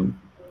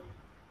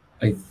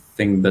I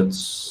think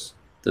that's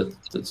the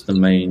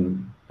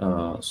main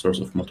source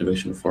of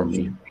motivation for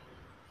me,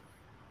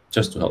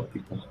 just to help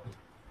people.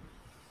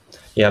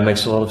 Yeah, it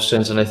makes a lot of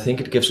sense, and I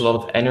think it gives a lot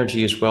of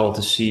energy as well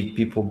to see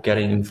people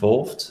getting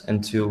involved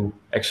and to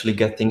actually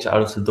get things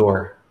out of the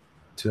door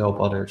to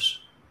help others.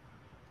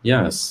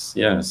 Yes,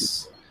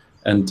 yes,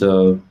 and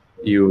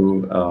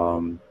you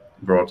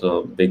brought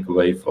a big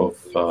wave of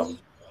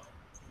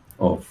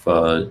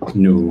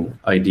new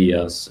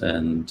ideas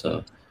and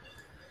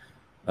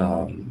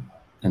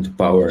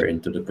power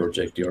into the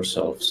project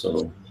yourself.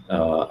 So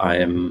I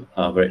am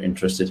very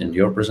interested in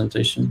your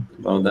presentation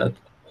about that.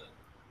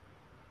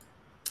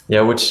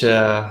 Yeah, which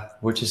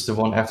is the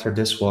one after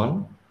this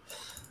one.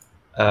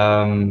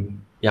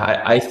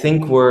 Yeah, I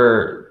think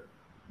we're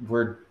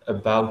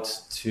about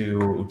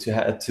to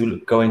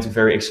go into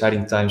very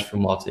exciting times for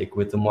Mautic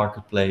with the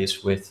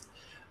marketplace, with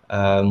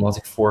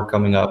Mautic 4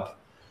 coming up.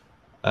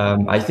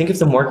 I think if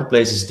the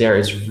marketplace is there,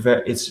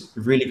 it's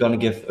really going to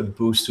give a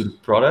boost to the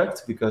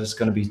product, because it's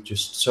going to be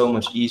just so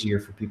much easier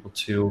for people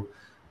to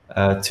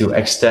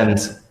extend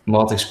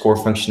Mautic's core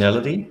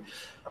functionality,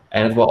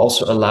 and it will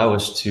also allow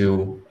us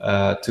to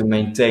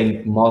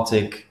maintain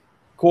Mautic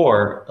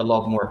core a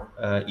lot more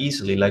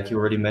easily, like you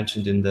already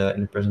mentioned in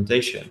the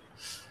presentation.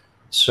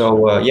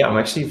 So yeah, I'm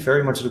actually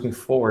very much looking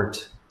forward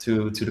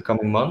to the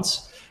coming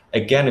months.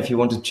 Again, if you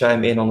want to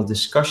chime in on the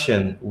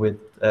discussion with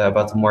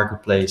about the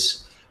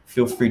marketplace,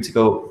 feel free to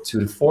go to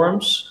the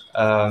forums.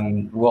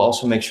 We'll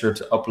also make sure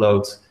to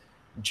upload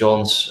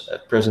John's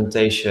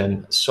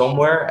presentation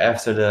somewhere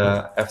after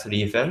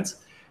the event,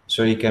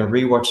 so you can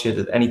rewatch it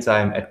at any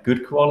time at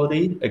good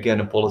quality.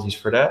 Again, apologies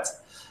for that.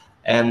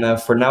 And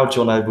for now,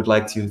 John, I would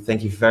like to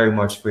thank you very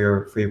much for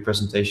your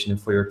presentation and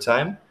for your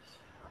time.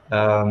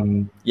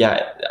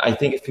 Yeah, I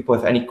think if people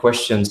have any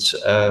questions,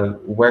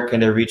 where can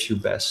they reach you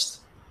best?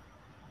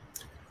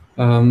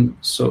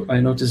 So I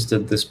noticed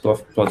that this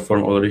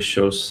platform already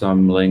shows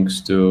some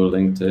links to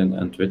LinkedIn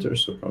and Twitter,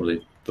 so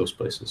probably those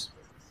places.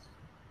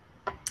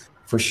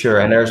 For sure.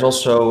 And there's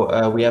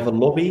also, we have a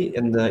lobby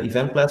in the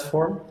event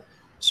platform.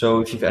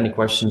 So if you have any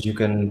questions, you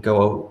can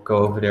go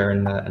over there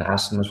and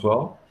ask them as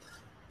well.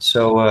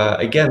 So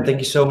again, thank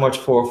you so much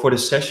for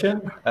this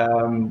session.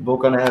 We're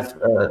going to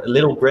have a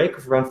little break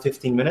of around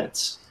 15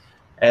 minutes.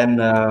 And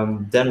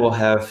then we'll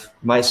have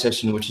my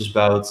session, which is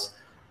about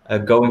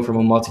going from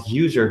a Mautic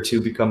user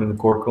to becoming a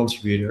core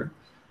contributor.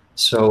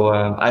 So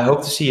I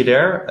hope to see you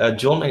there.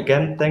 John,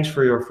 again, thanks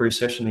for your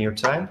session and your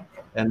time.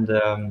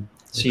 And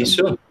see you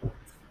soon.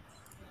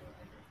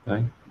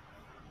 Bye.